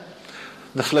motor,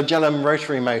 the flagellum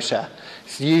rotary motor.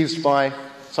 It's used by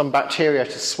some bacteria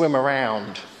to swim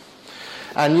around.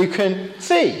 And you can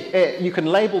see it, you can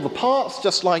label the parts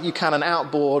just like you can an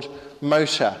outboard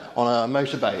motor on a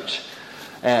motorboat.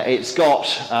 It's got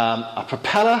a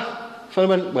propeller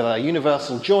filament with a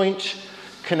universal joint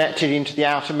connected into the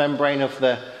outer membrane of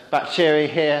the bacteria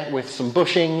here with some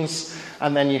bushings,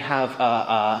 and then you have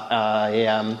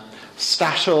a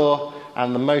stator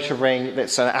and the motor ring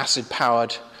that's an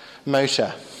acid-powered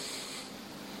motor.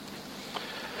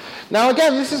 Now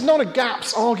again, this is not a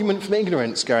gaps argument from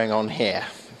ignorance going on here.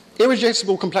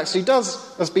 Irreducible complexity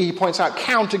does, as Behe points out,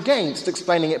 count against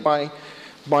explaining it by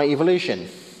evolution,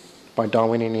 by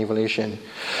Darwinian evolution.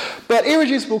 But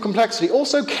irreducible complexity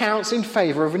also counts in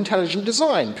favour of intelligent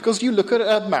design, because you look at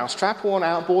a mousetrap or an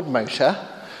outboard motor,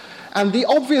 and the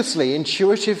obviously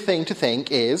intuitive thing to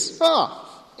think is,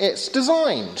 it's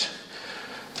designed.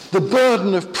 The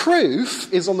burden of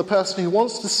proof is on the person who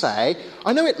wants to say,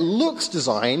 I know it looks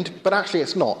designed, but actually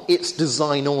it's not. It's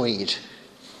designoid.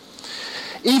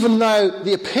 Even though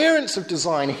the appearance of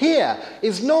design here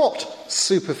is not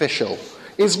superficial,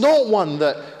 is not one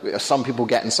that some people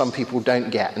get and some people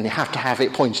don't get, and you have to have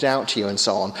it pointed out to you and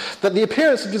so on. That the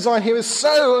appearance of design here is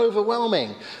so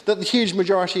overwhelming that the huge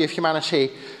majority of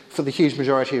humanity, for the huge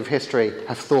majority of history,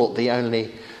 have thought the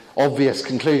only obvious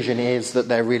conclusion is that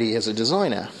there really is a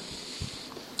designer.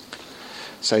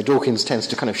 So Dawkins tends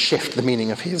to kind of shift the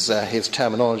meaning of his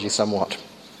terminology somewhat.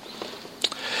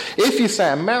 If you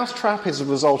say a mousetrap is a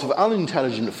result of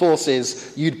unintelligent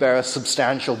forces, you'd bear a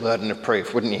substantial burden of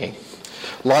proof, wouldn't you?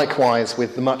 Likewise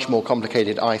with the much more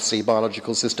complicated IC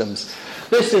biological systems.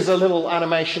 This is a little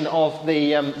animation of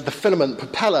the filament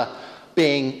propeller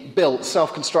being built,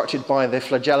 self-constructed by the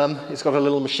flagellum. It's got a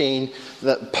little machine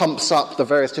that pumps up the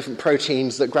various different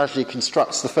proteins that gradually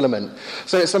constructs the filament.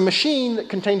 So it's a machine that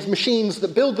contains machines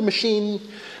that build the machine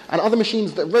and other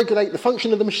machines that regulate the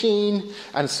function of the machine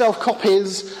and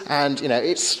self-copies, and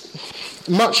it's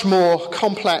much more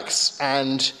complex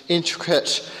and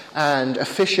intricate and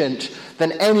efficient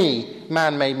than any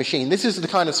man-made machine. This is the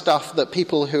kind of stuff that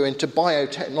people who are into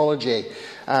biotechnology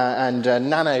and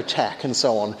nanotech and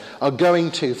so on are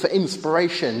going to for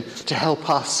inspiration to help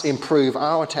us improve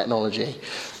our technology.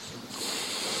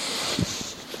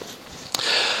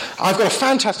 I've got a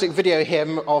fantastic video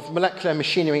here of molecular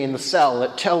machinery in the cell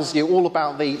that tells you all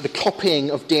about the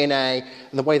copying of DNA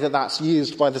and the way that that's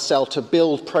used by the cell to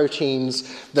build proteins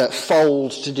that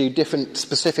fold to do different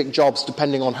specific jobs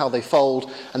depending on how they fold,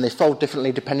 and they fold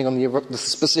differently depending on the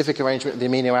specific arrangement of the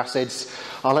amino acids.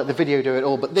 I'll let the video do it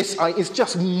all, but this is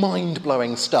just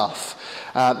mind-blowing stuff.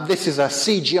 This is a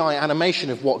CGI animation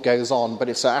of what goes on, but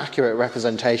it's an accurate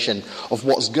representation of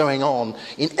what's going on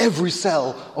in every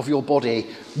cell of your body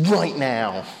right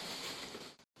now.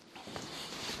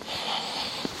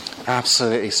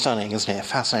 Absolutely stunning, isn't it?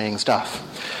 Fascinating stuff.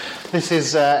 This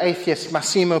is atheist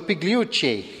Massimo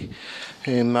Pigliucci,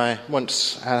 whom I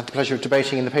once had the pleasure of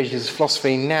debating in the pages of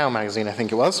Philosophy Now magazine, I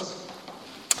think it was.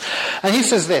 And he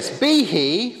says this: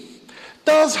 Behe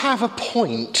does have a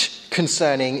point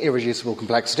concerning irreducible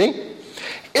complexity.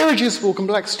 Irreducible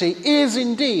complexity is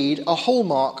indeed a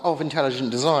hallmark of intelligent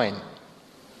design.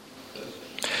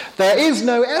 There is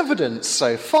no evidence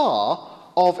so far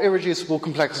of irreducible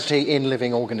complexity in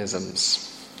living organisms.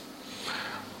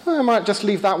 I might just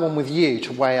leave that one with you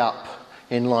to weigh up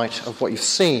in light of what you've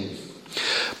seen.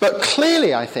 But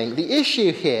clearly, I think, the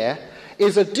issue here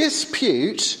is a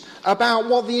dispute about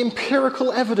what the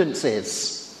empirical evidence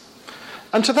is.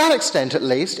 And to that extent, at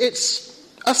least, it's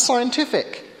a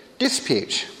scientific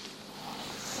dispute.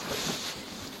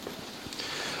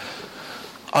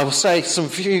 I will say some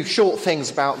few short things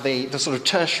about the sort of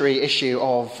tertiary issue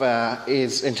of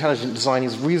is intelligent design,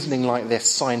 is reasoning like this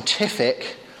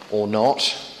scientific or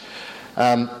not?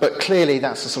 But clearly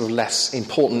that's a sort of less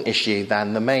important issue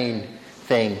than the main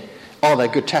thing. Are there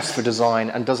good tests for design,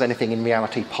 and does anything in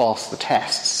reality pass the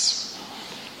tests?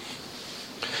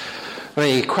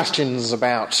 Any questions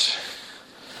about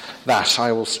that?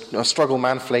 I will struggle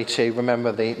manfully to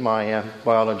remember my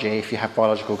biology if you have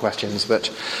biological questions,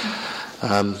 but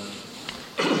Can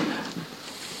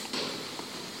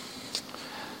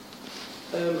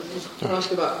I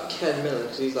ask about Ken Miller,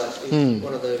 because he's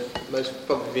one of the most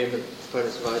probably vehement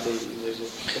proponents of ID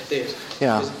theories.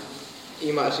 Yeah.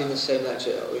 You might have seen the same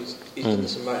lecture, or he's done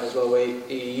this in writing as well, where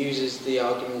he uses the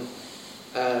argument.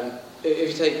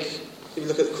 If you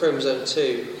look at the chromosome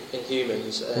 2 in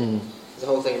humans, and the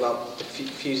whole thing about the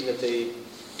fusing of the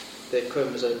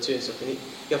chromosome 2 and stuff, and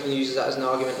he often uses that as an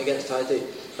argument against ID.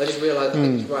 I just realised that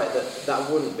he's right, that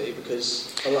wouldn't be,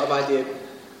 because a lot of idea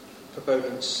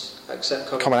proponents accept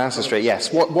common ancestry.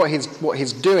 Yes, what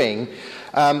he's doing.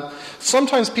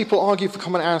 Sometimes people argue for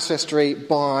common ancestry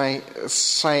by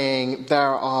saying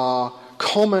there are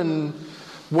common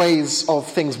ways of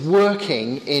things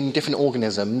working in different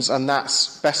organisms, and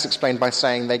that's best explained by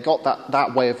saying they got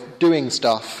that way of doing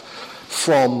stuff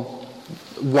from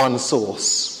one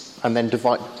source and then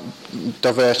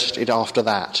diverted it after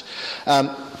that.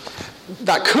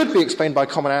 That could be explained by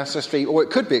common ancestry, or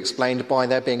it could be explained by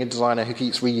there being a designer who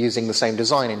keeps reusing the same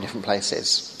design in different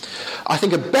places. I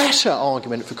think a better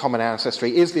argument for common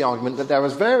ancestry is the argument that there are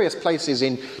various places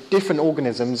in different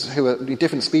organisms, who are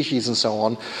different species and so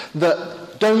on,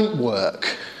 that don't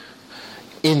work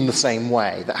in the same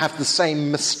way, that have the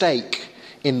same mistake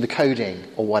in the coding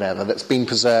or whatever that's been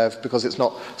preserved because it's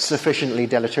not sufficiently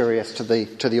deleterious to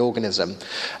the organism,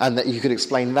 and that you could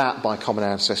explain that by common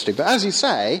ancestry. But as you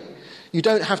say, you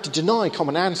don't have to deny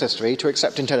common ancestry to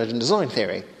accept intelligent design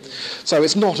theory. So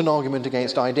it's not an argument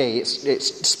against ID,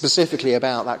 it's specifically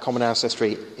about that common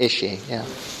ancestry issue. Yeah.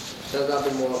 So that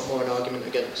would be more an argument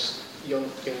against young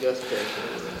Earth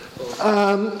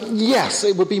creation? Yes,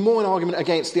 it would be more an argument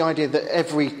against the idea that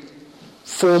every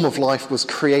form of life was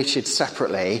created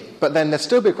separately, but then there'd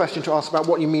still be a question to ask about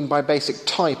what you mean by basic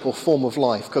type or form of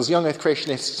life, because young Earth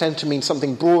creationists tend to mean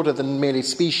something broader than merely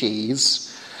species.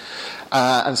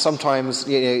 And sometimes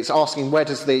it's asking where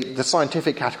does the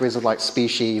scientific categories of like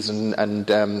species and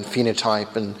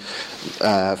phenotype and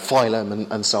phylum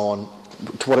and so on,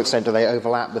 to what extent do they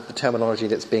overlap with the terminology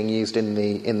that's being used in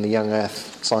the young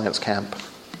Earth science camp?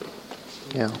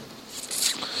 Yeah.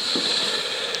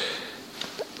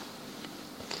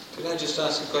 Could I just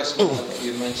ask a question about what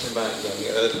you mentioned about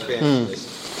young Earth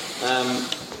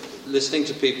creationists? Listening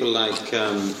to people like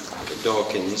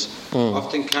Dawkins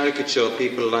often caricature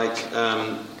people like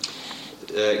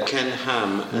Ken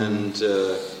Ham, and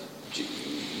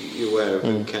you're aware of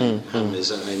who Ken Ham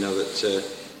is, I know that,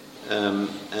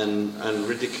 and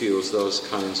ridicules those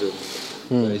kinds of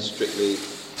very strictly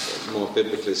more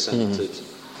biblically centered.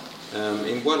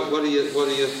 What are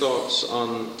your thoughts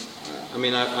on? I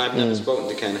mean, I've never spoken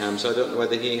to Ken Ham, so I don't know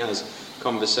whether he has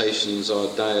conversations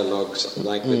or dialogues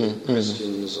like with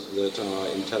Christians that are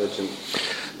intelligent.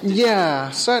 Yeah,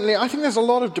 certainly. I think there's a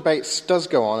lot of debates does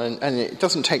go on, and it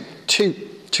doesn't take too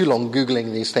long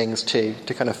Googling these things to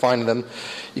kind of find them.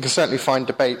 You can certainly find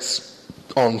debates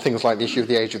on things like the issue of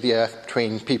the age of the Earth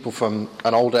between people from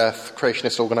an old Earth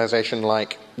creationist organisation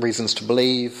like Reasons to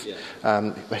Believe.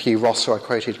 Hugh Ross, who I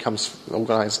quoted, comes from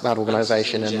that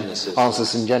organisation, and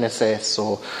Answers in Genesis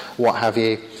or what have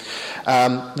you.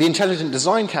 The intelligent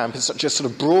design camp is such a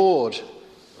sort of broad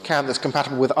camp that's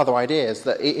compatible with other ideas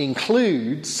that it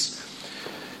includes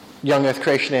young Earth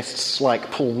creationists like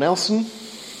Paul Nelson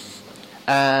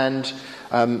and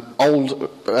old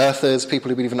Earthers, people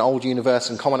who believe in an old universe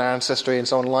and common ancestry and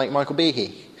so on, like Michael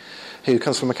Behe, who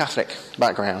comes from a Catholic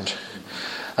background.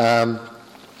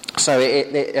 So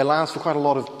it allows for quite a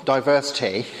lot of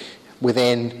diversity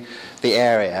within the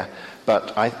area.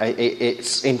 But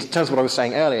it's in terms of what I was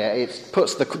saying earlier, it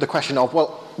puts the question of,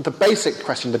 well, the basic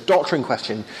question, the doctrine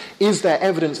question, is there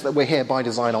evidence that we're here by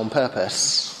design on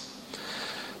purpose?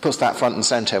 Puts that front and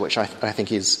centre, which I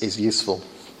think is useful.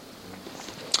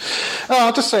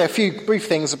 I'll just say a few brief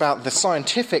things about the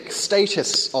scientific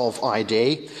status of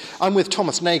ID. I'm with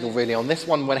Thomas Nagel really on this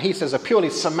one when he says a purely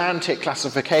semantic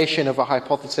classification of a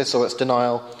hypothesis or its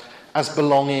denial as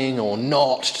belonging or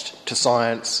not to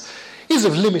science is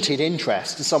of limited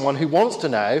interest to someone who wants to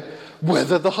know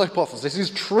whether the hypothesis is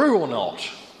true or not.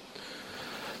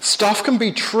 Stuff can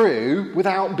be true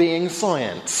without being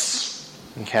science,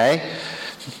 okay?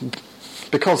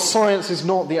 Because science is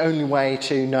not the only way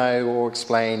to know or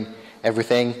explain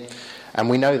everything, and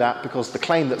we know that because the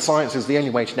claim that science is the only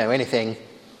way to know anything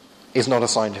is not a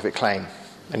scientific claim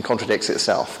and contradicts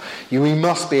itself. We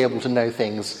must be able to know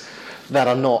things that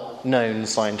are not known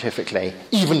scientifically,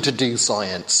 even to do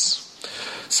science.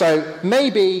 So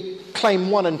maybe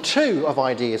claim 1 and 2 of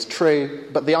ID is true,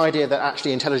 but the idea that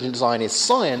actually intelligent design is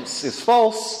science is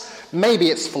false.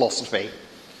 Maybe it's philosophy.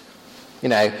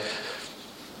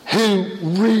 Who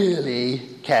really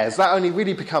cares? That only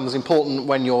really becomes important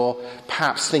when you're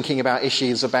perhaps thinking about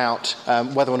issues about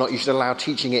whether or not you should allow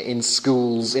teaching it in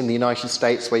schools in the United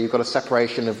States, where you've got a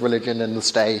separation of religion and the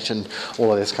state and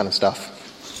all of this kind of stuff.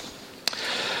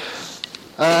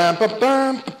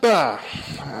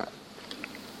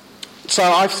 So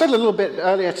I've said a little bit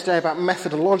earlier today about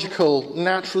methodological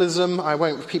naturalism. I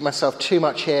won't repeat myself too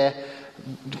much here.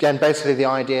 Again, basically the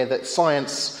idea that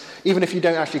science, even if you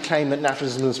don't actually claim that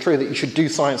naturalism is true, that you should do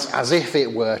science as if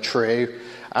it were true.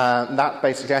 That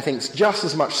basically, I think, is just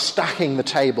as much stacking the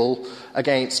table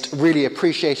against really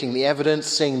appreciating the evidence,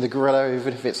 seeing the gorilla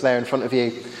even if it's there in front of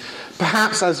you.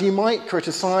 Perhaps as you might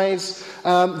criticise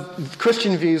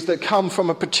Christian views that come from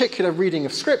a particular reading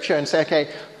of Scripture and say, okay,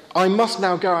 I must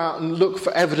now go out and look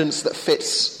for evidence that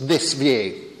fits this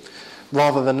view,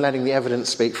 rather than letting the evidence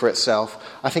speak for itself.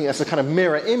 I think that's a kind of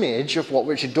mirror image of what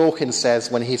Richard Dawkins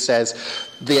says when he says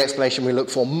the explanation we look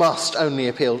for must only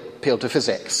appeal to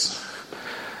physics.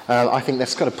 I think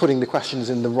that's kind of putting the questions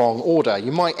in the wrong order.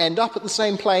 You might end up at the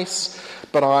same place,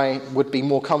 but I would be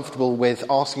more comfortable with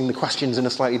asking the questions in a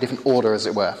slightly different order, as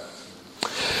it were.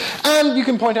 And you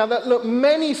can point out that, look,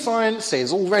 many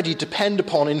sciences already depend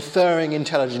upon inferring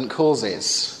intelligent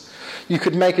causes. You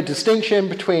could make a distinction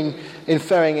between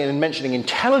inferring and mentioning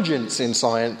intelligence in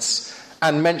science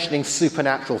and mentioning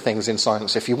supernatural things in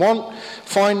science if you want.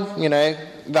 Fine,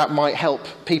 that might help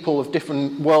people of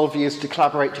different worldviews to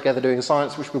collaborate together doing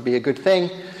science, which would be a good thing.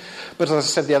 But as I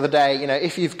said the other day,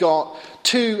 if you've got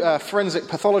two forensic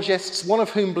pathologists, one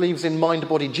of whom believes in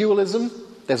mind-body dualism,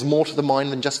 there's more to the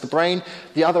mind than just the brain,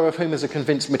 the other of whom is a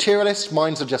convinced materialist,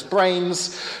 minds are just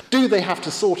brains, do they have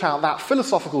to sort out that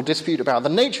philosophical dispute about the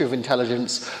nature of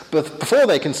intelligence before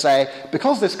they can say,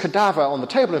 because this cadaver on the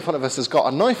table in front of us has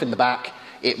got a knife in the back,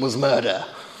 it was murder?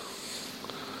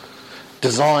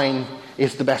 Design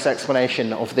is the best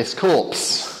explanation of this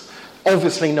corpse.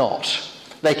 Obviously not.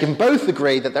 They can both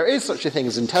agree that there is such a thing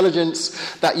as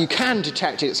intelligence, that you can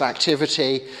detect its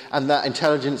activity, and that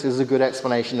intelligence is a good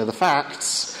explanation of the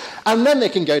facts. And then they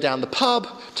can go down the pub,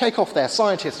 take off their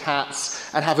scientist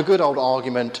hats, and have a good old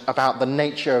argument about the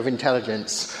nature of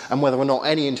intelligence and whether or not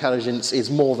any intelligence is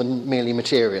more than merely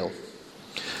material.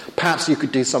 Perhaps you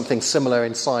could do something similar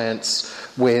in science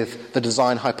with the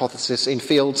design hypothesis in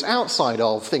fields outside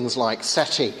of things like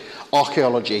SETI,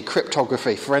 archaeology,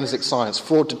 cryptography, forensic science,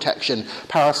 fraud detection,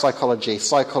 parapsychology,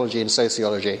 psychology and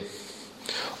sociology,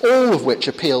 all of which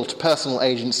appeal to personal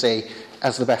agency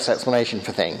as the best explanation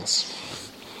for things.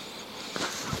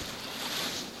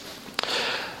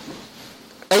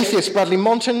 Atheist Bradley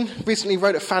Monton recently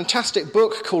wrote a fantastic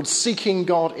book called Seeking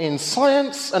God in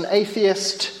Science. An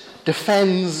atheist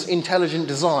defends intelligent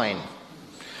design,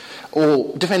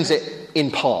 or defends it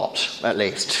in part, at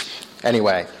least.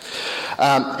 Anyway,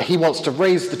 he wants to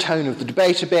raise the tone of the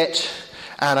debate a bit,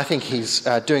 and I think he's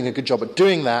doing a good job at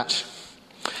doing that.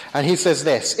 And he says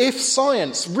this: if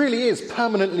science really is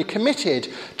permanently committed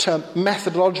to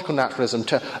methodological naturalism,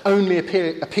 to only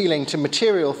appealing to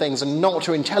material things and not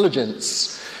to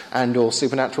intelligence and or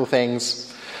supernatural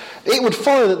things, it would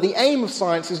follow that the aim of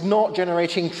science is not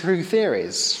generating true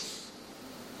theories.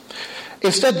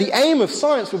 Instead, the aim of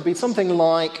science would be something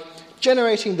like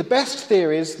generating the best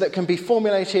theories that can be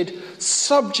formulated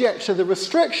subject to the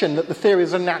restriction that the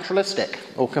theories are naturalistic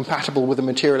or compatible with a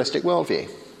materialistic worldview.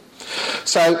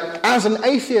 So, as an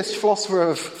atheist philosopher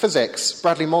of physics,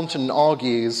 Bradley Monton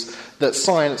argues that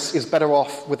science is better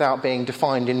off without being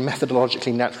defined in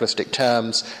methodologically naturalistic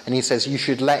terms, and he says you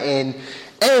should let in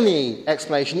any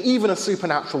explanation, even a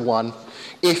supernatural one,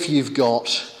 if you've got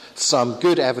some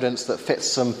good evidence that fits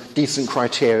some decent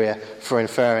criteria for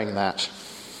inferring that.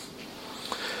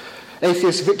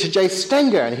 Atheist Victor J.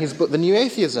 Stenger, in his book The New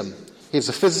Atheism, he's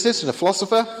a physicist and a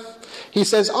philosopher. He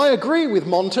says, I agree with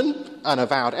Monton, an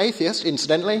avowed atheist,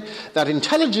 incidentally, that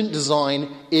intelligent design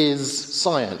is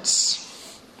science.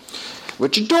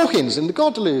 Richard Dawkins, in The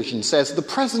God Delusion, says the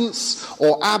presence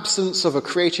or absence of a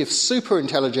creative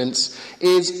superintelligence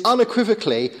is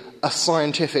unequivocally a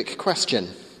scientific question,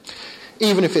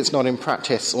 even if it's not in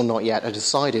practice or not yet a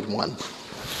decided one.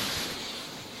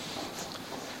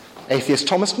 Atheist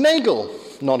Thomas Nagel,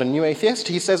 not a new atheist,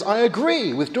 he says, I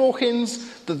agree with Dawkins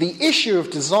that the issue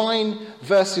of design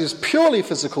versus purely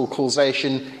physical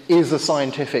causation is a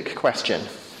scientific question.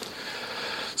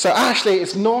 So actually,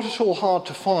 it's not at all hard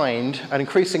to find an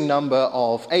increasing number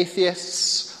of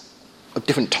atheists, of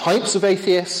different types of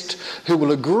atheists, who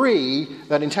will agree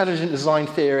that intelligent design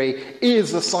theory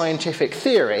is a scientific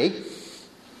theory.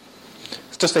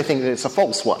 It's just they think that it's a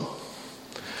false one.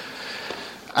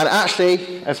 And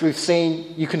actually, as we've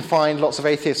seen, you can find lots of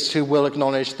atheists who will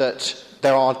acknowledge that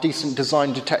there are decent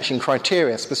design detection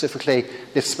criteria, specifically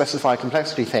this specified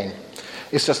complexity thing.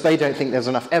 It's just they don't think there's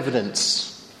enough evidence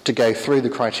to go through the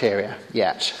criteria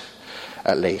yet,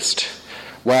 at least.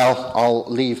 Well,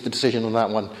 I'll leave the decision on that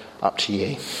one up to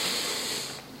you.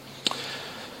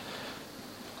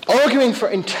 Arguing for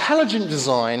intelligent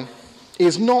design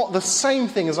is not the same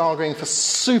thing as arguing for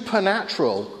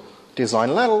supernatural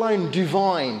design, let alone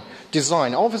divine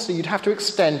design. Obviously, you'd have to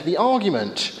extend the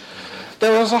argument.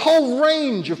 There is a whole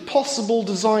range of possible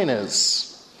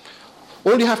designers.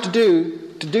 All you have to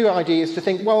do ID is to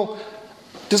think, well,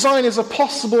 design is a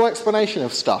possible explanation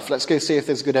of stuff. Let's go see if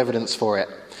there's good evidence for it.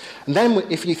 And then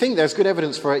if you think there's good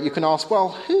evidence for it, you can ask, well,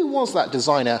 who was that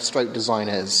designer, stroke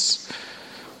designers?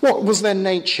 What was their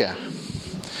nature?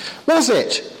 Was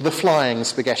it the flying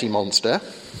spaghetti monster?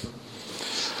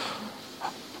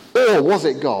 Or was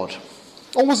it God?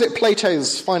 Or was it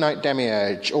Plato's finite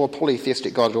demiurge, or a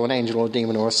polytheistic god, or an angel, or a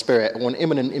demon, or a spirit, or an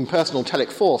immanent impersonal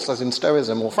telic force, as in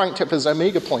Stoicism, or Frank Tipler's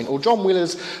Omega Point, or John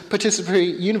Wheeler's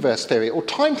participatory universe theory, or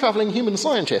time-travelling human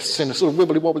scientists in a sort of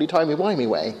wibbly-wobbly, timey-wimey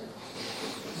way?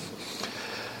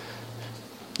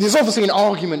 There's obviously an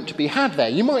argument to be had there.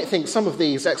 You might think some of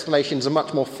these explanations are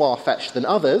much more far-fetched than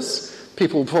others.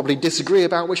 People will probably disagree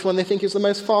about which one they think is the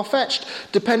most far-fetched,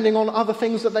 depending on other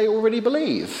things that they already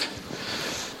believe.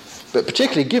 But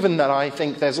particularly given that I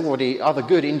think there's already other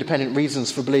good independent reasons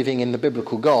for believing in the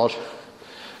biblical God,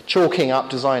 chalking up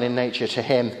design in nature to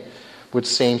him would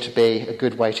seem to be a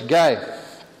good way to go.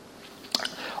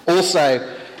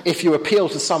 Also, if you appeal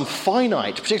to some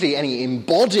finite, particularly any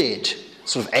embodied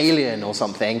sort of alien or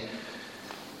something,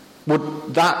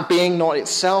 would that being not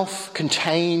itself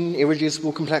contain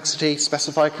irreducible complexity,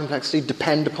 specified complexity,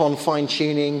 depend upon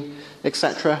fine-tuning,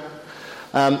 etc.?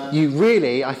 You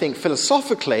really, I think,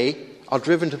 philosophically are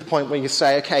driven to the point where you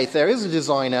say, okay, if there is a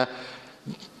designer,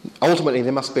 ultimately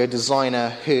there must be a designer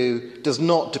who does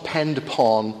not depend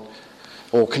upon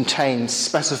or contains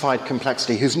specified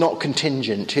complexity, who's not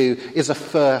contingent, who is a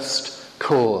first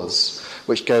cause,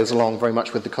 which goes along very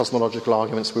much with the cosmological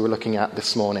arguments we were looking at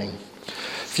this morning.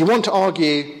 If you want to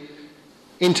argue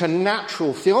into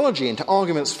natural theology, into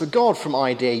arguments for God from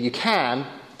ID, you can,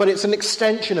 but it's an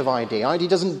extension of ID. ID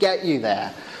doesn't get you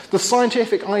there. The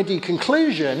scientific ID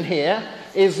conclusion here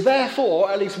is therefore,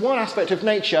 at least one aspect of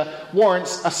nature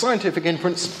warrants a scientific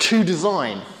inference to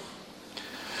design.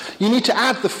 You need to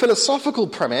add the philosophical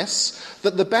premise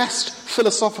that the best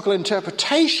philosophical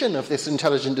interpretation of this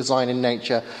intelligent design in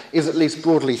nature is at least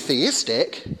broadly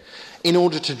theistic, in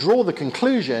order to draw the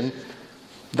conclusion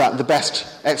that the best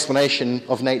explanation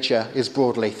of nature is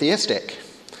broadly theistic.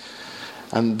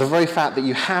 And the very fact that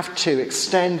you have to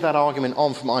extend that argument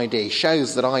on from ID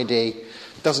shows that ID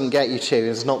doesn't get you to,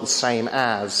 is not the same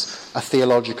as a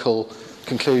theological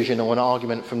conclusion or an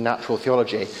argument from natural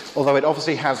theology, although it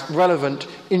obviously has relevant,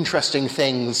 interesting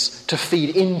things to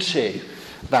feed into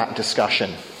that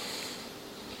discussion.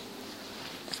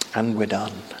 And we're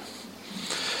done.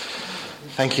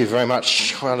 Thank you very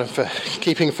much for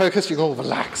keeping focused. You can all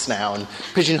relax now and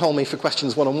pigeonhole me for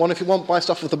questions one-on-one. If you want, buy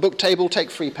stuff at the book table, take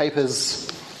free papers.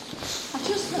 I've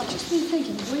just been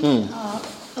thinking, we are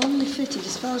only fitted,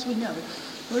 as far as we know,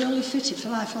 we're only fitted for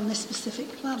life on this specific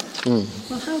planet.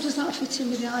 Well, how does that fit in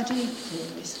with the ID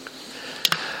theories?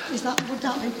 Would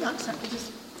that be accepted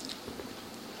as...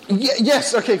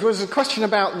 Yes, okay, there's a question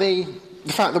about the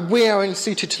fact that we are only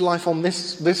suited to life on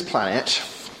this planet.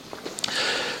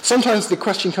 Sometimes the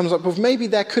question comes up of maybe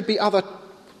there could be other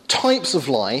types of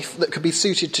life that could be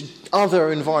suited to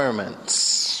other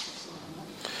environments.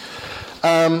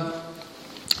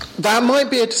 That might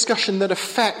be a discussion that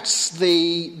affects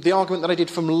the argument that I did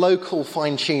from local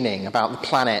fine-tuning about the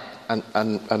planet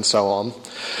and so on.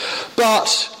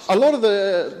 But a lot of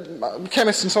the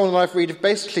chemists and so on that I've read have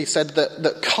basically said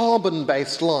that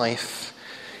carbon-based life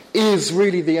is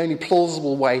really the only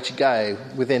plausible way to go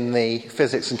within the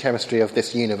physics and chemistry of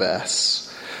this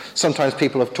universe. Sometimes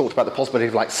people have talked about the possibility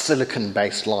of like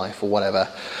silicon-based life or whatever,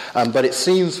 but it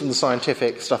seems from the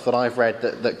scientific stuff that I've read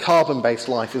that carbon-based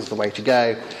life is the way to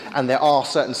go, and there are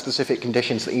certain specific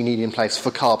conditions that you need in place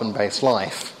for carbon-based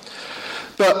life.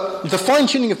 But the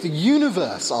fine-tuning of the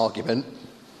universe argument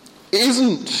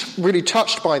isn't really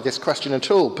touched by this question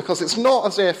at all, because it's not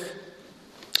as if,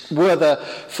 were the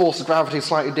force of gravity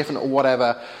slightly different or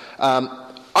whatever,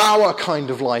 our kind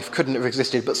of life couldn't have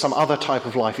existed, but some other type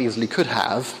of life easily could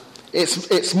have.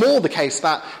 It's more the case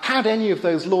that had any of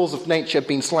those laws of nature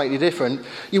been slightly different,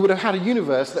 you would have had a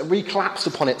universe that recollapsed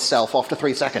upon itself after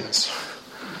 3 seconds.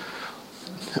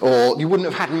 Or you wouldn't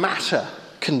have had matter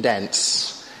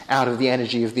condense out of the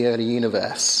energy of the early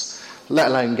universe, let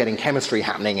alone getting chemistry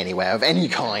happening anywhere of any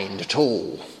kind at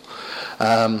all.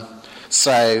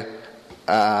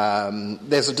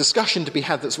 There's a discussion to be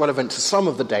had that's relevant to some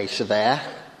of the data there.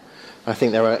 I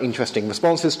think there are interesting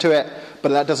responses to it, but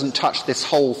that doesn't touch this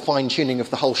whole fine-tuning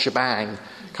of the whole shebang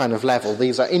kind of level.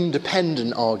 These are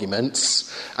independent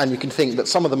arguments, and you can think that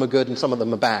some of them are good and some of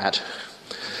them are bad.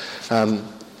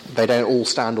 They don't all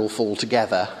stand or fall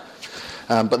together.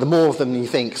 But the more of them you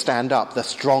think stand up, the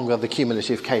stronger the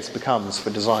cumulative case becomes for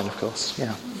design, of course.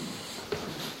 Yeah.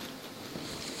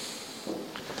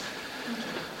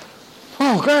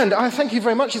 Oh, grand. I thank you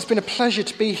very much. It's been a pleasure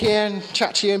to be here and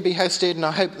chat to you and be hosted, and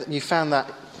I hope that you found that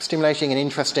stimulating and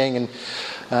interesting, and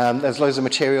there's loads of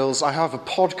materials. I have a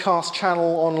podcast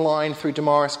channel online through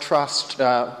Damaris Trust.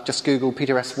 Just Google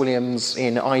Peter S. Williams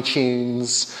in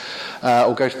iTunes,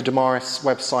 or go to the Damaris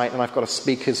website, and I've got a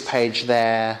speakers page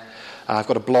there. I've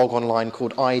got a blog online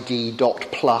called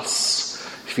id.plus.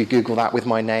 If you Google that with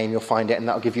my name, you'll find it, and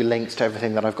that'll give you links to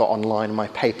everything that I've got online, and my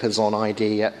papers on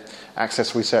ID at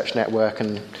Access Research Network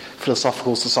and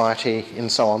Philosophical Society and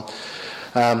so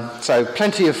on. So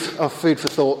plenty of food for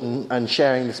thought and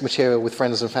sharing this material with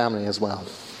friends and family as well.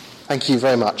 Thank you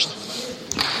very much.